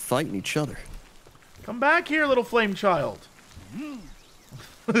like fighting each other. Come back here, little flame child.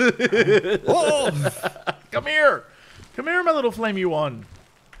 Whoa! Come here. Come here, my little flamey one.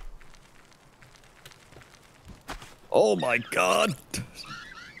 Oh my god.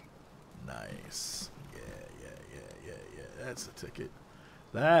 Nice. Yeah. That's the ticket.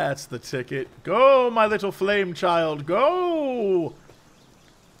 That's the ticket. Go, my little flame child. Go.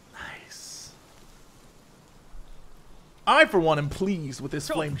 Nice. I, for one, am pleased with this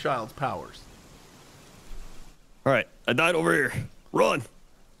flame child's powers. All right, I died over here. Run.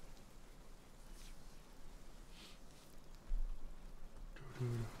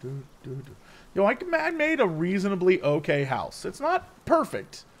 Yo, I made a reasonably okay house. It's not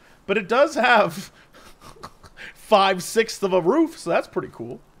perfect, but it does have 5/6 of a roof, so that's pretty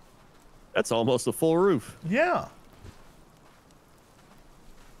cool. That's almost a full roof. Yeah.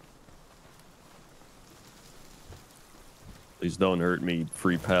 Please don't hurt me,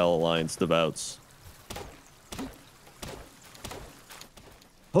 Free Pal Alliance devouts.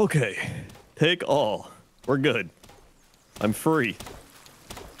 Okay, take all. We're good. I'm free.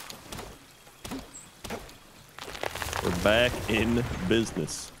 We're back in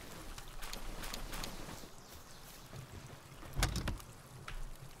business.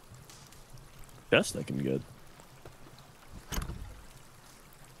 Chest I can get.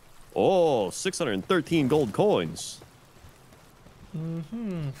 Oh, 613 gold coins.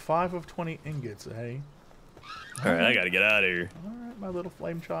 5 of 20 ingots, eh? All right, I gotta get out of here. All right, my little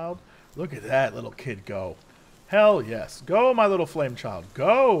flame child. Look at that little kid go. Hell yes. Go, my little flame child.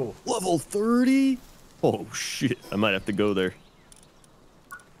 Go. Level 30? Oh, shit. I might have to go there.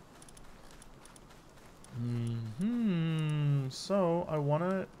 So, I want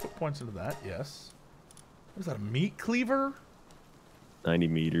to put points into that, yes. What is that, a meat cleaver? 90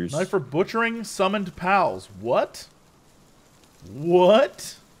 meters. Knife for butchering summoned pals. What?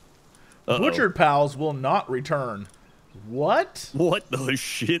 What? Uh-oh. Butchered pals will not return. What? What the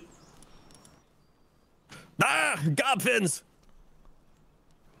shit? Ah! Gobfins!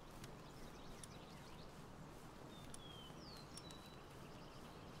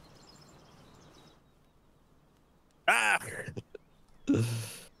 Ah!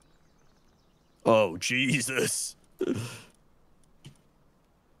 Oh, Jesus. Go,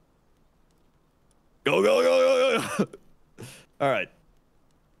 go, go, go, go. All right.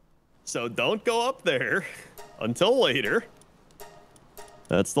 So don't go up there until later.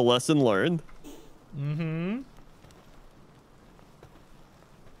 That's the lesson learned. Mm-hmm.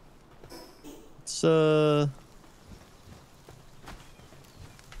 Let's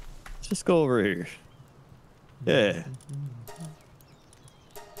just go over here. Yeah.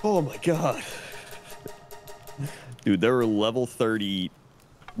 Oh my god. Dude, there were level 30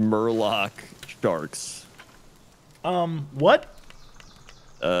 Murloc sharks. What?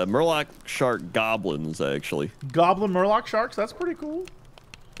 Murloc shark goblins, actually. Goblin Murloc sharks? That's pretty cool.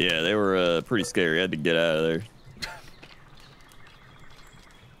 Yeah, they were pretty scary. I had to get out of there.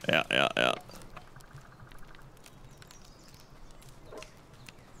 Yeah.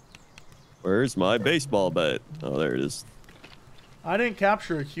 Where's my baseball bat? Oh, there it is. I didn't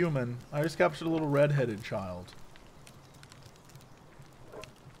capture a human. I just captured a little red-headed child.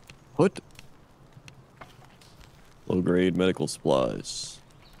 What? Low-grade medical supplies.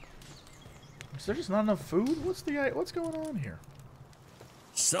 Is there just not enough food? What's going on here?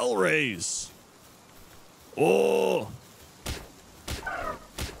 Cell rays. Oh.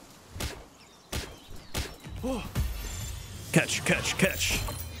 Catch.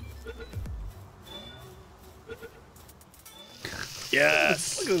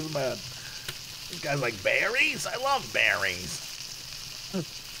 Yes. Look at this man. This guy's like, berries? I love berries.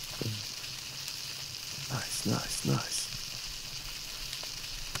 Nice.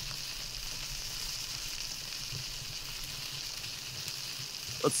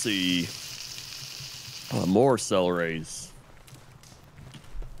 Let's see. More cell rays.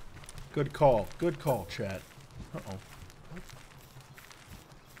 Good call, chat. Uh-oh.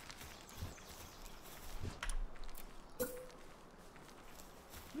 What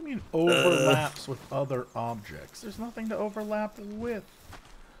do you mean overlaps with other objects? There's nothing to overlap with.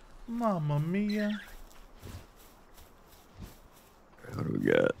 Mamma mia. What do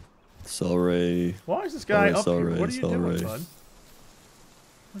we got? Cell ray. Why is this guy up here? Ray, What are you doing, ray. bud?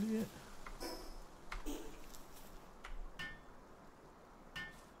 What are you...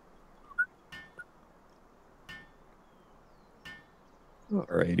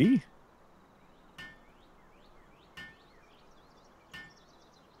 Alrighty.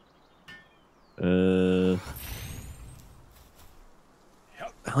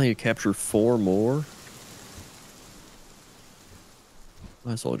 How do you capture 4 more?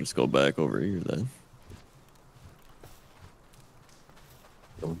 Might as well just go back over here then.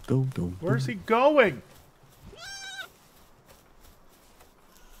 Where's he going?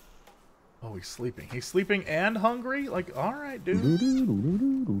 Oh, he's sleeping. He's sleeping and hungry? Like, alright, dude.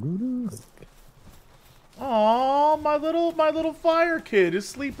 Aw, my little fire kid is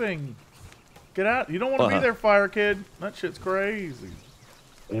sleeping. Get out. You don't want to be there, fire kid. That shit's crazy.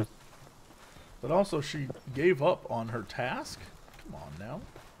 Yeah. But also, she gave up on her task? Come on now.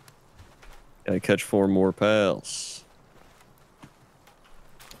 Gotta catch 4 more pals.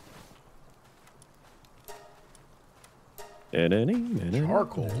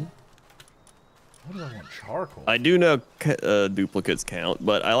 Charcoal? What do I want charcoal? I do know duplicates count,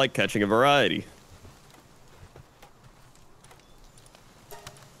 but I like catching a variety.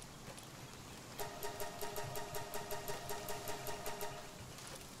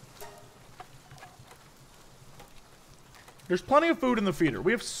 There's plenty of food in the feeder.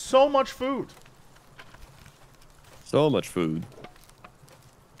 We have so much food. So much food.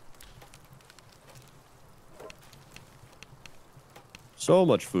 So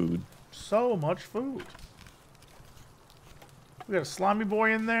much food. So much food. We got a slimy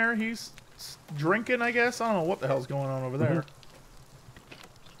boy in there. He's drinking, I guess. I don't know what the hell's going on over there.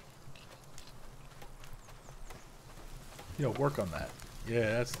 Yo, work on that.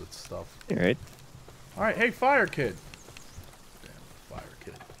 Yeah, that's the stuff. All right. All right, hey, fire kid. Damn, fire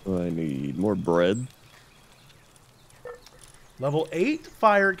kid. I need more bread. Level 8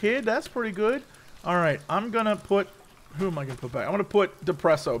 fire kid. That's pretty good. All right, I'm gonna put. Who am I gonna put back? I'm gonna put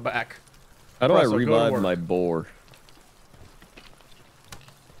Depresso back. How do I Depresso, revive my boar?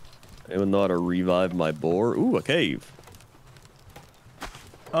 Anyone know how to revive my boar? Ooh, a cave.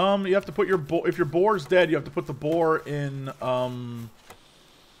 You have to put your boar. If your boar's dead, you have to put the boar in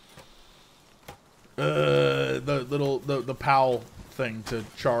the PAL thing to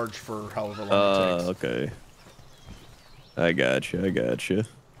charge for however long it takes. Okay. I gotcha.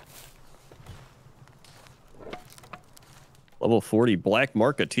 Level 40 Black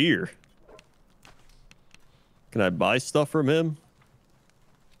Marketeer. Can I buy stuff from him?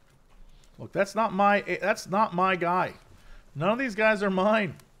 Look, that's not my guy. None of these guys are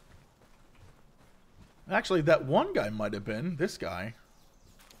mine. Actually, that one guy might have been this guy.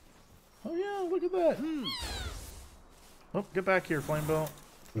 Oh yeah, look at that. Oh, get back here, Flamebolt.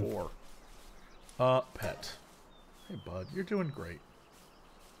 4. Pet. Hey, bud, you're doing great.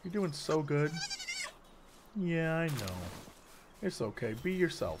 You're doing so good. Yeah, I know. It's okay. Be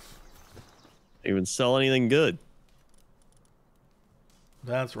yourself. Even sell anything good?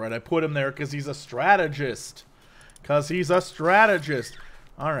 That's right. I put him there because he's a strategist. All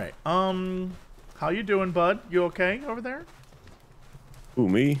right. How you doing, bud? You okay over there? Who,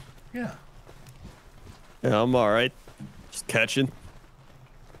 me? Yeah. Yeah, I'm all right. Just catching.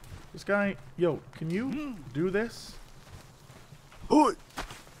 This guy. Yo, can you do this?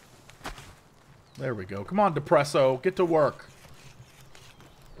 There we go. Come on, Depresso. Get to work.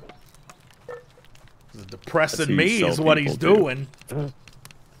 Depressing me is what he's doing.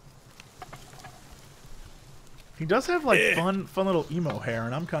 He does have like fun little emo hair,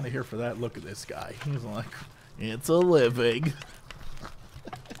 and I'm kind of here for that. Look at this guy. He's like, it's a living.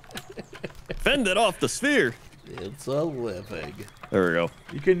 Fend it off the sphere. It's a living. There we go.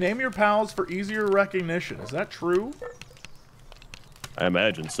 You can name your pals for easier recognition. Is that true? I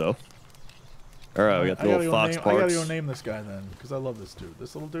imagine so. All right, we got the little fox parts. I gotta go name this guy then, because I love this dude.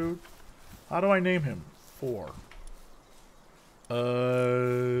 This little dude. How do I name him? 4.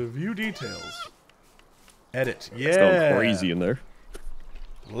 View details. Edit. Yeah. It's going crazy in there.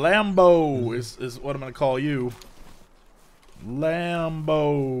 Lambo is what I'm gonna call you.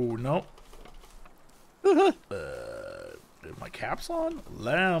 Lambo. Nope. My caps on?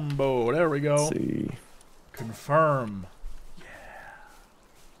 Lambo. There we go. Let's see. Confirm. Yeah.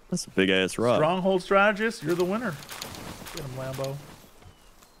 That's a big ass rock. Stronghold strategist, you're the winner. Get him, Lambo.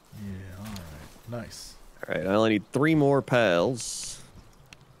 Yeah, alright. Nice. Alright, I only need 3 more pals.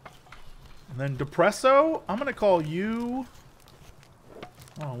 And then Depresso, I'm gonna call you.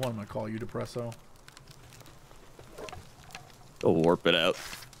 Oh, what am I call you, Depresso? Go warp it out.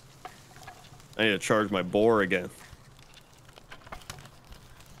 I need to charge my boar again.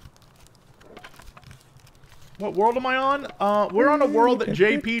 What world am I on? We're on a world that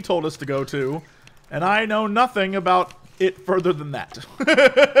JP told us to go to, and I know nothing about it further than that.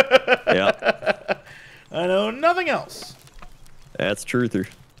 Yeah. I know nothing else. That's truther.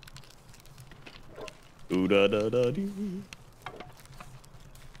 Ooh da da da dee.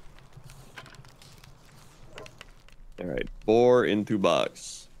 Alright, boar into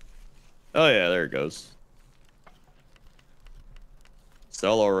box. Oh yeah, there it goes.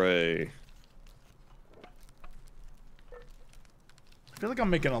 Celery. I feel like I'm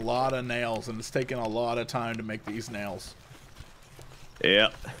making a lot of nails, and it's taking a lot of time to make these nails. Yeah.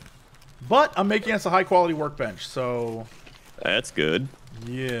 But I'm making us a high-quality workbench, so... That's good.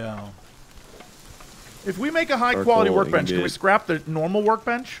 Yeah. If we make a high-quality workbench, can we scrap the normal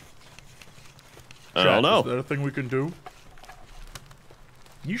workbench? I don't know. Is that a thing we can do?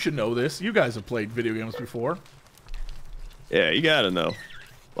 You should know this. You guys have played video games before. Yeah, you gotta know.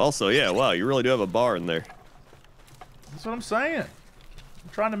 Also, yeah, wow, you really do have a bar in there. That's what I'm saying. I'm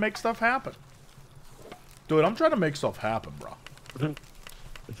trying to make stuff happen. Dude, I'm trying to make stuff happen, bro.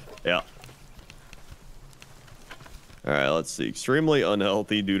 Yeah. Alright, let's see. Extremely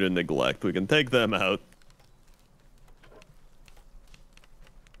unhealthy due to neglect. We can take them out.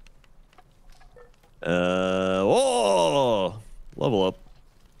 Whoa! Level up.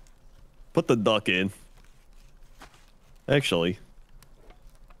 Put the duck in. Actually.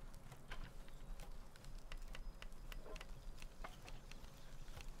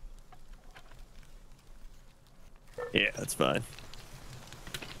 Yeah, that's fine.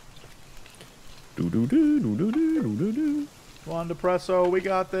 Do do do do do do do do. Come on, Depresso, we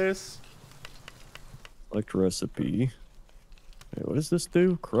got this. Select recipe. Wait, what does this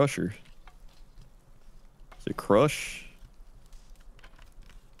do? Crusher. Is it crush?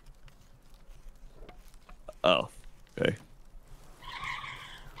 Oh, okay.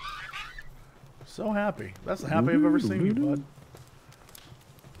 So happy. That's the happiest I've ever seen you, bud.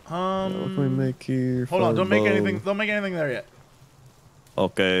 What can we make here? Hold on, don't make anything. Don't make anything there yet.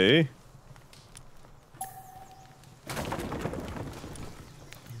 Okay.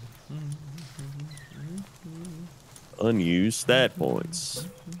 Unused stat points.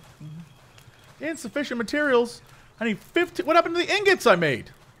 Insufficient materials. I need 15. What happened to the ingots I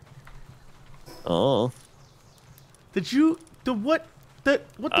made? Oh. Did you? What the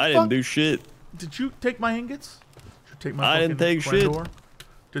fuck? I didn't do shit. Did you take my ingots? Did you take my I didn't take Crendor? shit.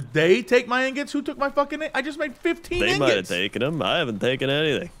 Did they take my ingots? Who took my fucking? I just made 15 ingots. They might have taken them. I haven't taken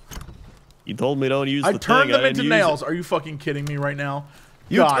anything. You told me don't use the I turned thing. them into nails. Are you fucking kidding me right now?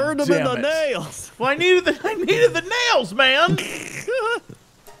 You God turned them damn into it. nails. Well, I needed the nails, man.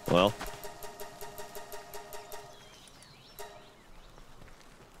 Well.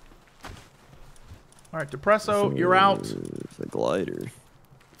 All right, Depresso, you're out. The glider.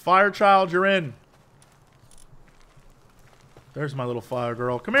 Firechild, you're in. There's my little fire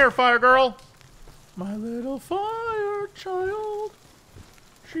girl. Come here, fire girl. My little fire child.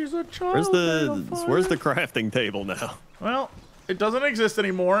 She's a child. Where's the crafting table now? Well, it doesn't exist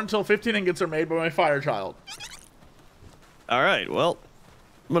anymore until 15 ingots are made by my fire child. All right, well,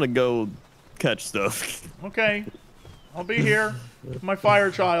 I'm gonna go catch stuff. Okay, I'll be here with my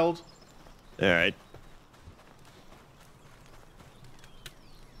fire child. All right.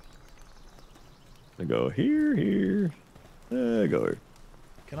 I go here. I go here.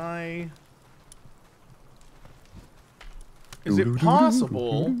 Can I? Is it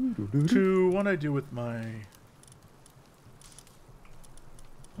possible to... What do I do with my...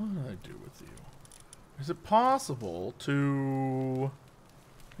 What do I do with you? Is it possible to...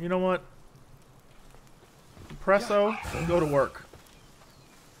 You know what? Presso, go to work.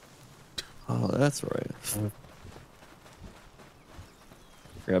 Oh, that's right.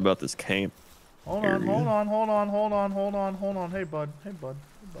 Forgot about this camp. Hold on. Hey, bud. Hey, bud.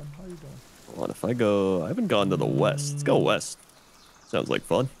 How you doing? What if I go... I haven't gone to the west. Let's go west. Sounds like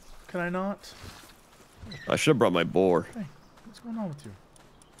fun. Can I not? I should have brought my boar. Hey, what's going on with you?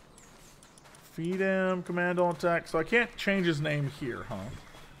 Feed him, commando attack. So I can't change his name here, huh?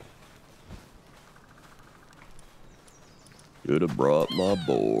 Should have brought my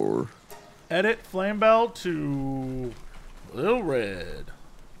boar. Edit Flamebell to Little Red.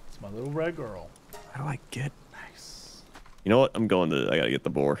 It's my little red girl. How do I get... Nice. You know what? I'm going to... I gotta get the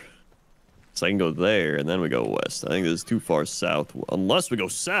boar. So I can go there, and then we go west. I think this is too far south. Unless we go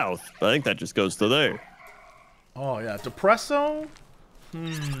south. But I think that just goes to there. Oh, yeah. Depresso?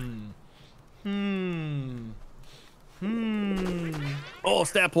 Oh,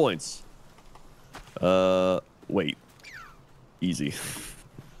 stat points. Wait. Easy.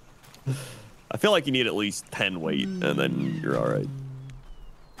 I feel like you need at least 10 weight, and then you're alright.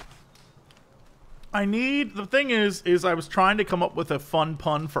 The thing is I was trying to come up with a fun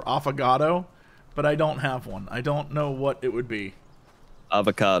pun for affogato, but I don't have one. I don't know what it would be.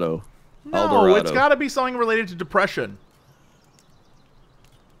 Avocado. No, Eldorado. it's got to be something related to depression.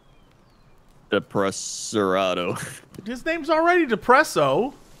 Depressorado. His name's already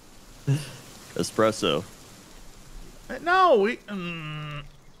Depresso. Espresso. No,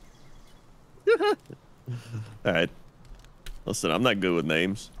 Alright. Listen, I'm not good with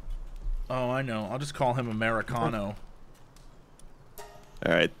names. Oh, I know. I'll just call him Americano.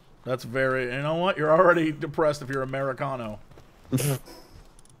 Alright. That's very... You know what? You're already depressed if you're Americano.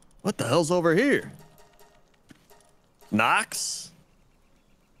 What the hell's over here? Knox?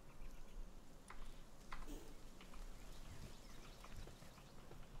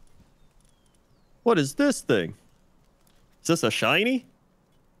 What is this thing? Is this a shiny?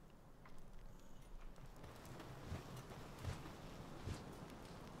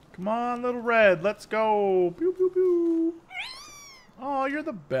 Come on, Little Red. Let's go. Pew, pew, pew. Oh, you're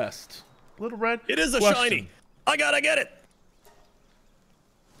the best. Little Red. It is a question. shiny. I gotta get it.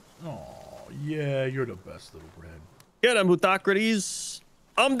 Oh, yeah, you're the best, Little Red. Get him, Hutocrates.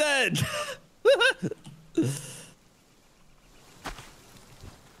 I'm dead.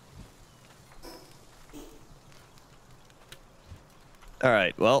 All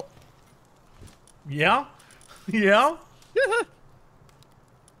right, well. Yeah? Yeah?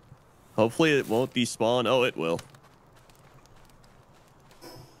 Hopefully it won't despawn. Oh, it will.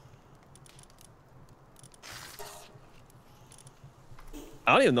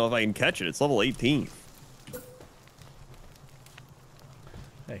 I don't even know if I can catch it. It's level 18.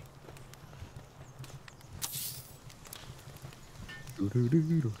 Hey.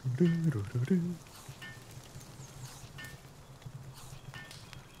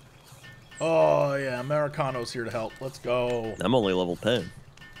 Oh, yeah, Americano's here to help. Let's go. I'm only level 10.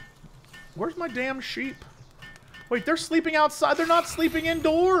 Where's my damn sheep? Wait, they're sleeping outside. They're not sleeping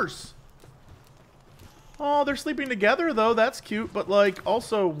indoors. Oh, they're sleeping together, though. That's cute. But, like,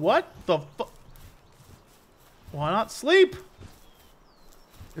 also, what the fu... Why not sleep?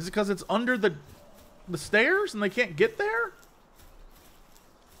 Is it because it's under the stairs and they can't get there?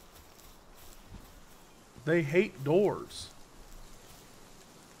 They hate doors.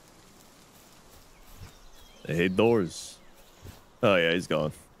 They hate doors. Oh, yeah, he's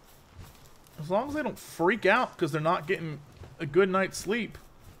gone. As long as they don't freak out because they're not getting a good night's sleep.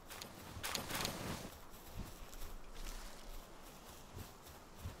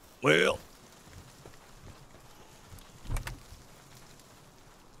 Well.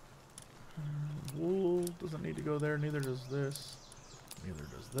 Wool doesn't need to go there. Neither does this. Neither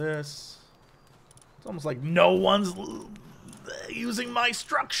does this. It's almost like no one's using my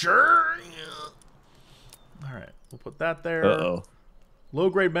structure. All right, we'll put that there. Uh-oh.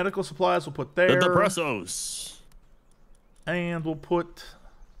 Low-grade medical supplies we'll put there. The Depressos. And we'll put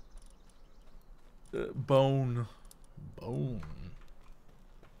bone. Bone.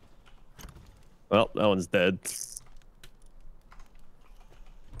 Well, that one's dead.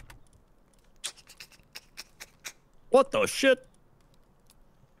 What the shit?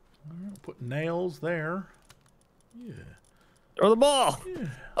 Put nails there. Yeah. Throw the ball. Yeah.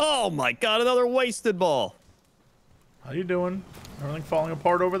 Oh my god, another wasted ball. How you doing? Everything falling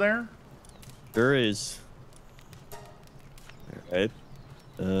apart over there? Sure is. Alright.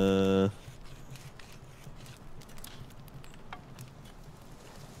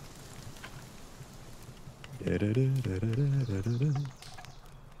 Alright,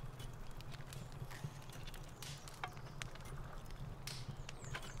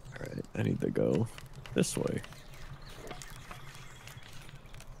 I need to go this way.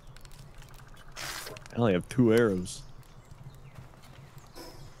 I only have 2 arrows.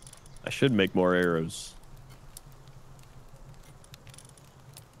 I should make more arrows.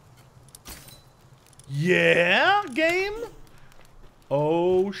 Yeah, game?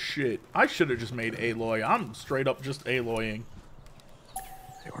 Oh, shit. I should have just made Aloy. I'm straight up just Aloying.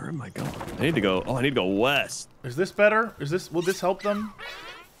 Hey, where am I going? I need to go. Oh, I need to go west. Is this better? Will this help them?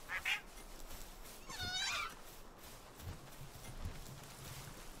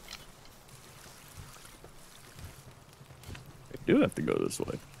 I do have to go this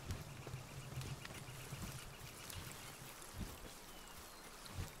way.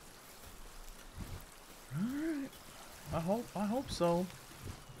 I hope so.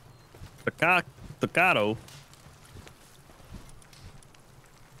 Staccato.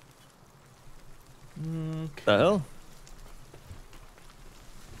 Okay. The hell?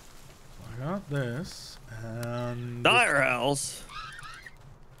 I got this, and Dire House.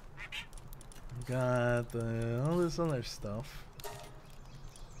 got all this other stuff.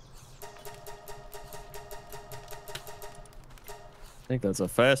 I think that's a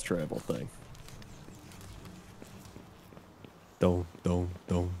fast travel thing.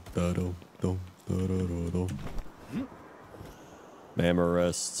 Mamma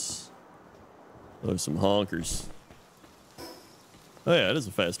rests. There's some honkers. Oh yeah, it is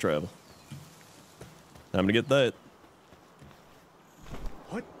a fast travel. Time to get that.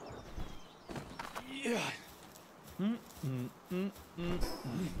 What? Yeah. I'm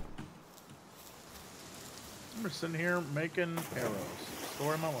just sitting here making arrows,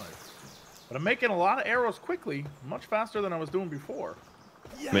 story of my life. But I'm making a lot of arrows quickly, much faster than I was doing before.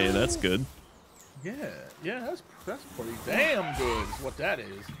 Yeah. Man, that's good. Yeah, that's pretty damn good is what that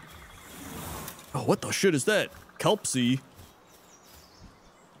is. Oh, what the shit is that? Kelpsy.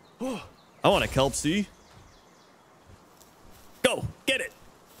 I want a Kelpsy. Go, get it.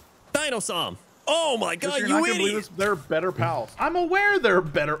 Dinosaur. Oh my god, You're you not gonna believe idiot. this, they're better pals. I'm aware they're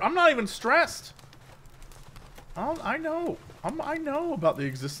better. I'm not even stressed. I know. I know about the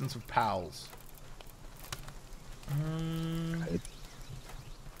existence of pals.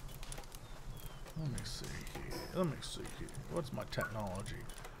 Let me see here. What's my technology?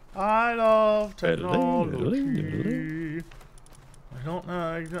 I love technology. I don't know.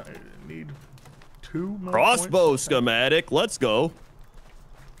 I need 2 more Crossbow points. schematic. Let's go.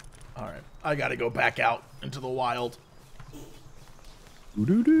 All right. I got to go back out into the wild. Let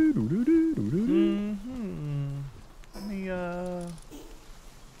me, is there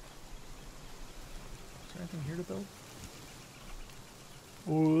anything here to build?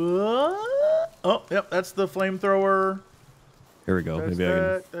 What? Oh, yep, that's the flamethrower. Here we go. That's Maybe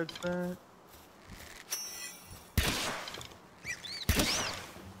that, that's that.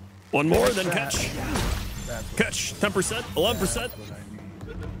 one more, then that. catch. That's what, Catch. 10%, 11%. that's what I need.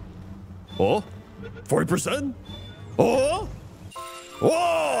 Oh, 40%. Oh,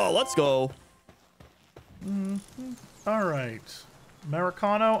 whoa, let's go. All right.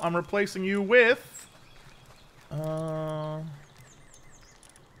 Americano, I'm replacing you with...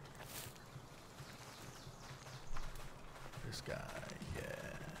 this guy, yeah.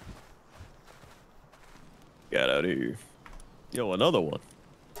 Get out of here. Yo, another one.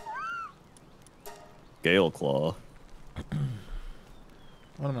 Gale Claw.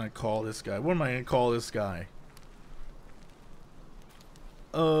 What am I gonna call this guy? What am I gonna call this guy?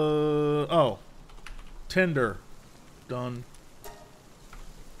 Oh. Tinder. Done.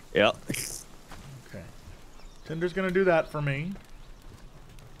 Yeah. Okay. Tinder's gonna do that for me.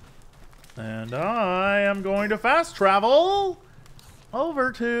 And I am going to fast travel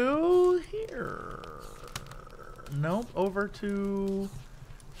over to here. Nope, over to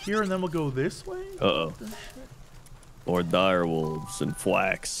here, and then we'll go this way? Uh-oh. What the shit? More dire wolves and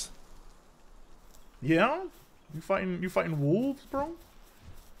flax. Yeah? You fighting wolves, bro?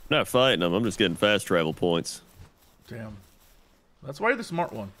 Not fighting them. I'm just getting fast travel points. Damn. That's why you're the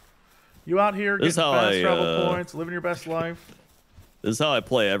smart one. You out here This is getting how fast I, travel points, living your best life. This is how I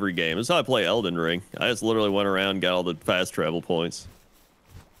play every game. This is how I play Elden Ring. I just literally went around and got all the fast travel points.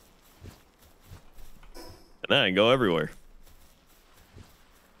 And I can go everywhere.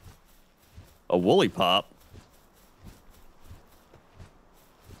 A woolly pop.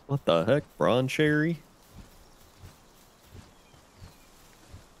 What the heck? Bronze cherry?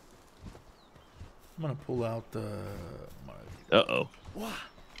 I'm gonna pull out the... Uh-oh.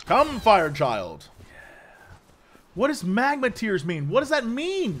 Come, fire child. Yeah. What does magma tears mean? What does that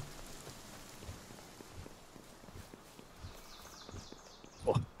mean?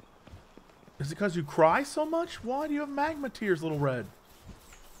 Is it because you cry so much? Why do you have magma tears, little red?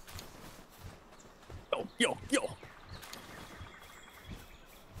 Yo, yo, yo.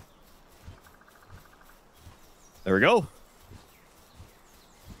 There we go.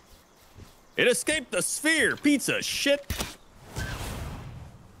 It escaped the sphere. Pizza shit.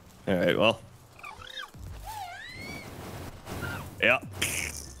 All right, well. Yeah.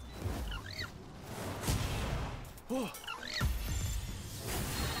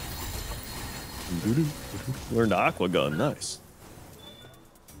 Learned aqua gun. Nice.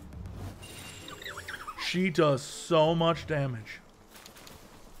 She does so much damage.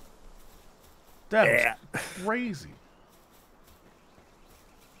 That was crazy.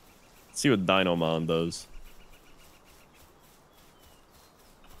 Let's see what Dinomon does.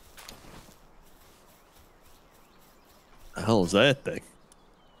 The hell is that thing?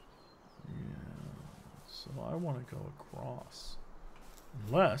 Yeah. So I want to go across.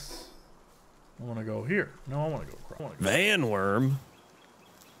 Unless I want to go here. No, I want to go across. Van worm?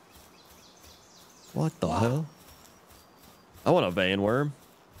 What the hell? I want a van worm.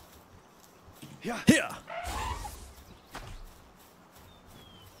 Yeah. Yeah.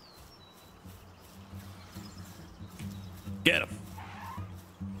 Get him.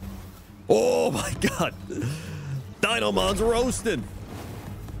 Oh my god. Dinomon's roasting.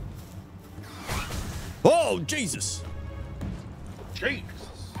 Oh, Jesus. Jesus.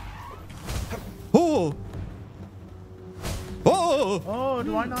 Oh. Oh. Oh,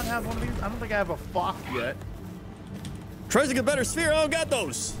 do I not have one of these? I don't think I have a Fock yet. Tries to get better sphere. I don't got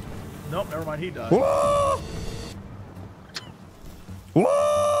those. Nope, never mind. He does. Whoa.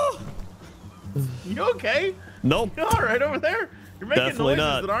 Whoa. You okay? Nope. You all right over there? You're making Definitely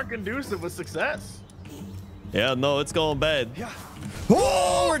noises not. that aren't conducive with success. Yeah, no, it's going bad. Yeah.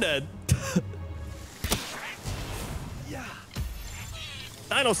 Oh, we're dead. Yeah.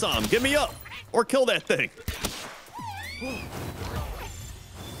 Dino-Sam, get me up or kill that thing.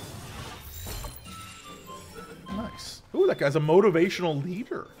 Nice. Ooh, that guy's a motivational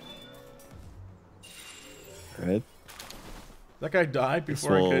leader. All right. That guy died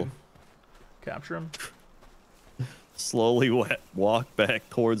before I could capture him. Slowly walk back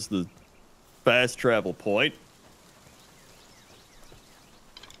towards the fast travel point.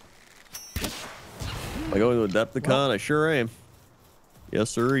 Am I going to Adepticon? Well, I sure am.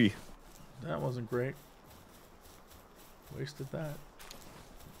 Yes, sirree. That wasn't great. Wasted that.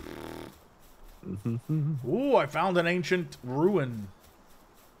 Ooh, I found an ancient ruin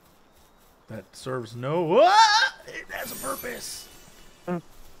that serves no... Ah! It has a purpose.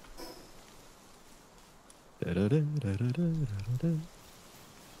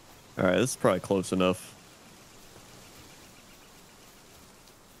 Alright, this is probably close enough.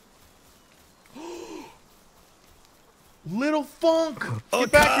 Little Funk! A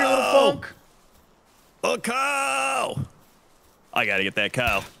Get back here, Little cow! Funk! A cow! I gotta get that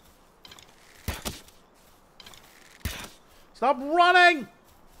cow. Stop running!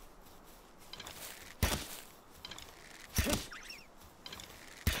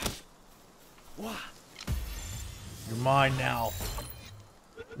 You're mine now.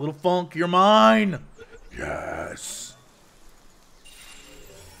 Little Funk, you're mine! Yes!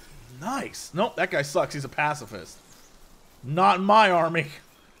 Nice. Nope, that guy sucks. He's a pacifist. Not in my army.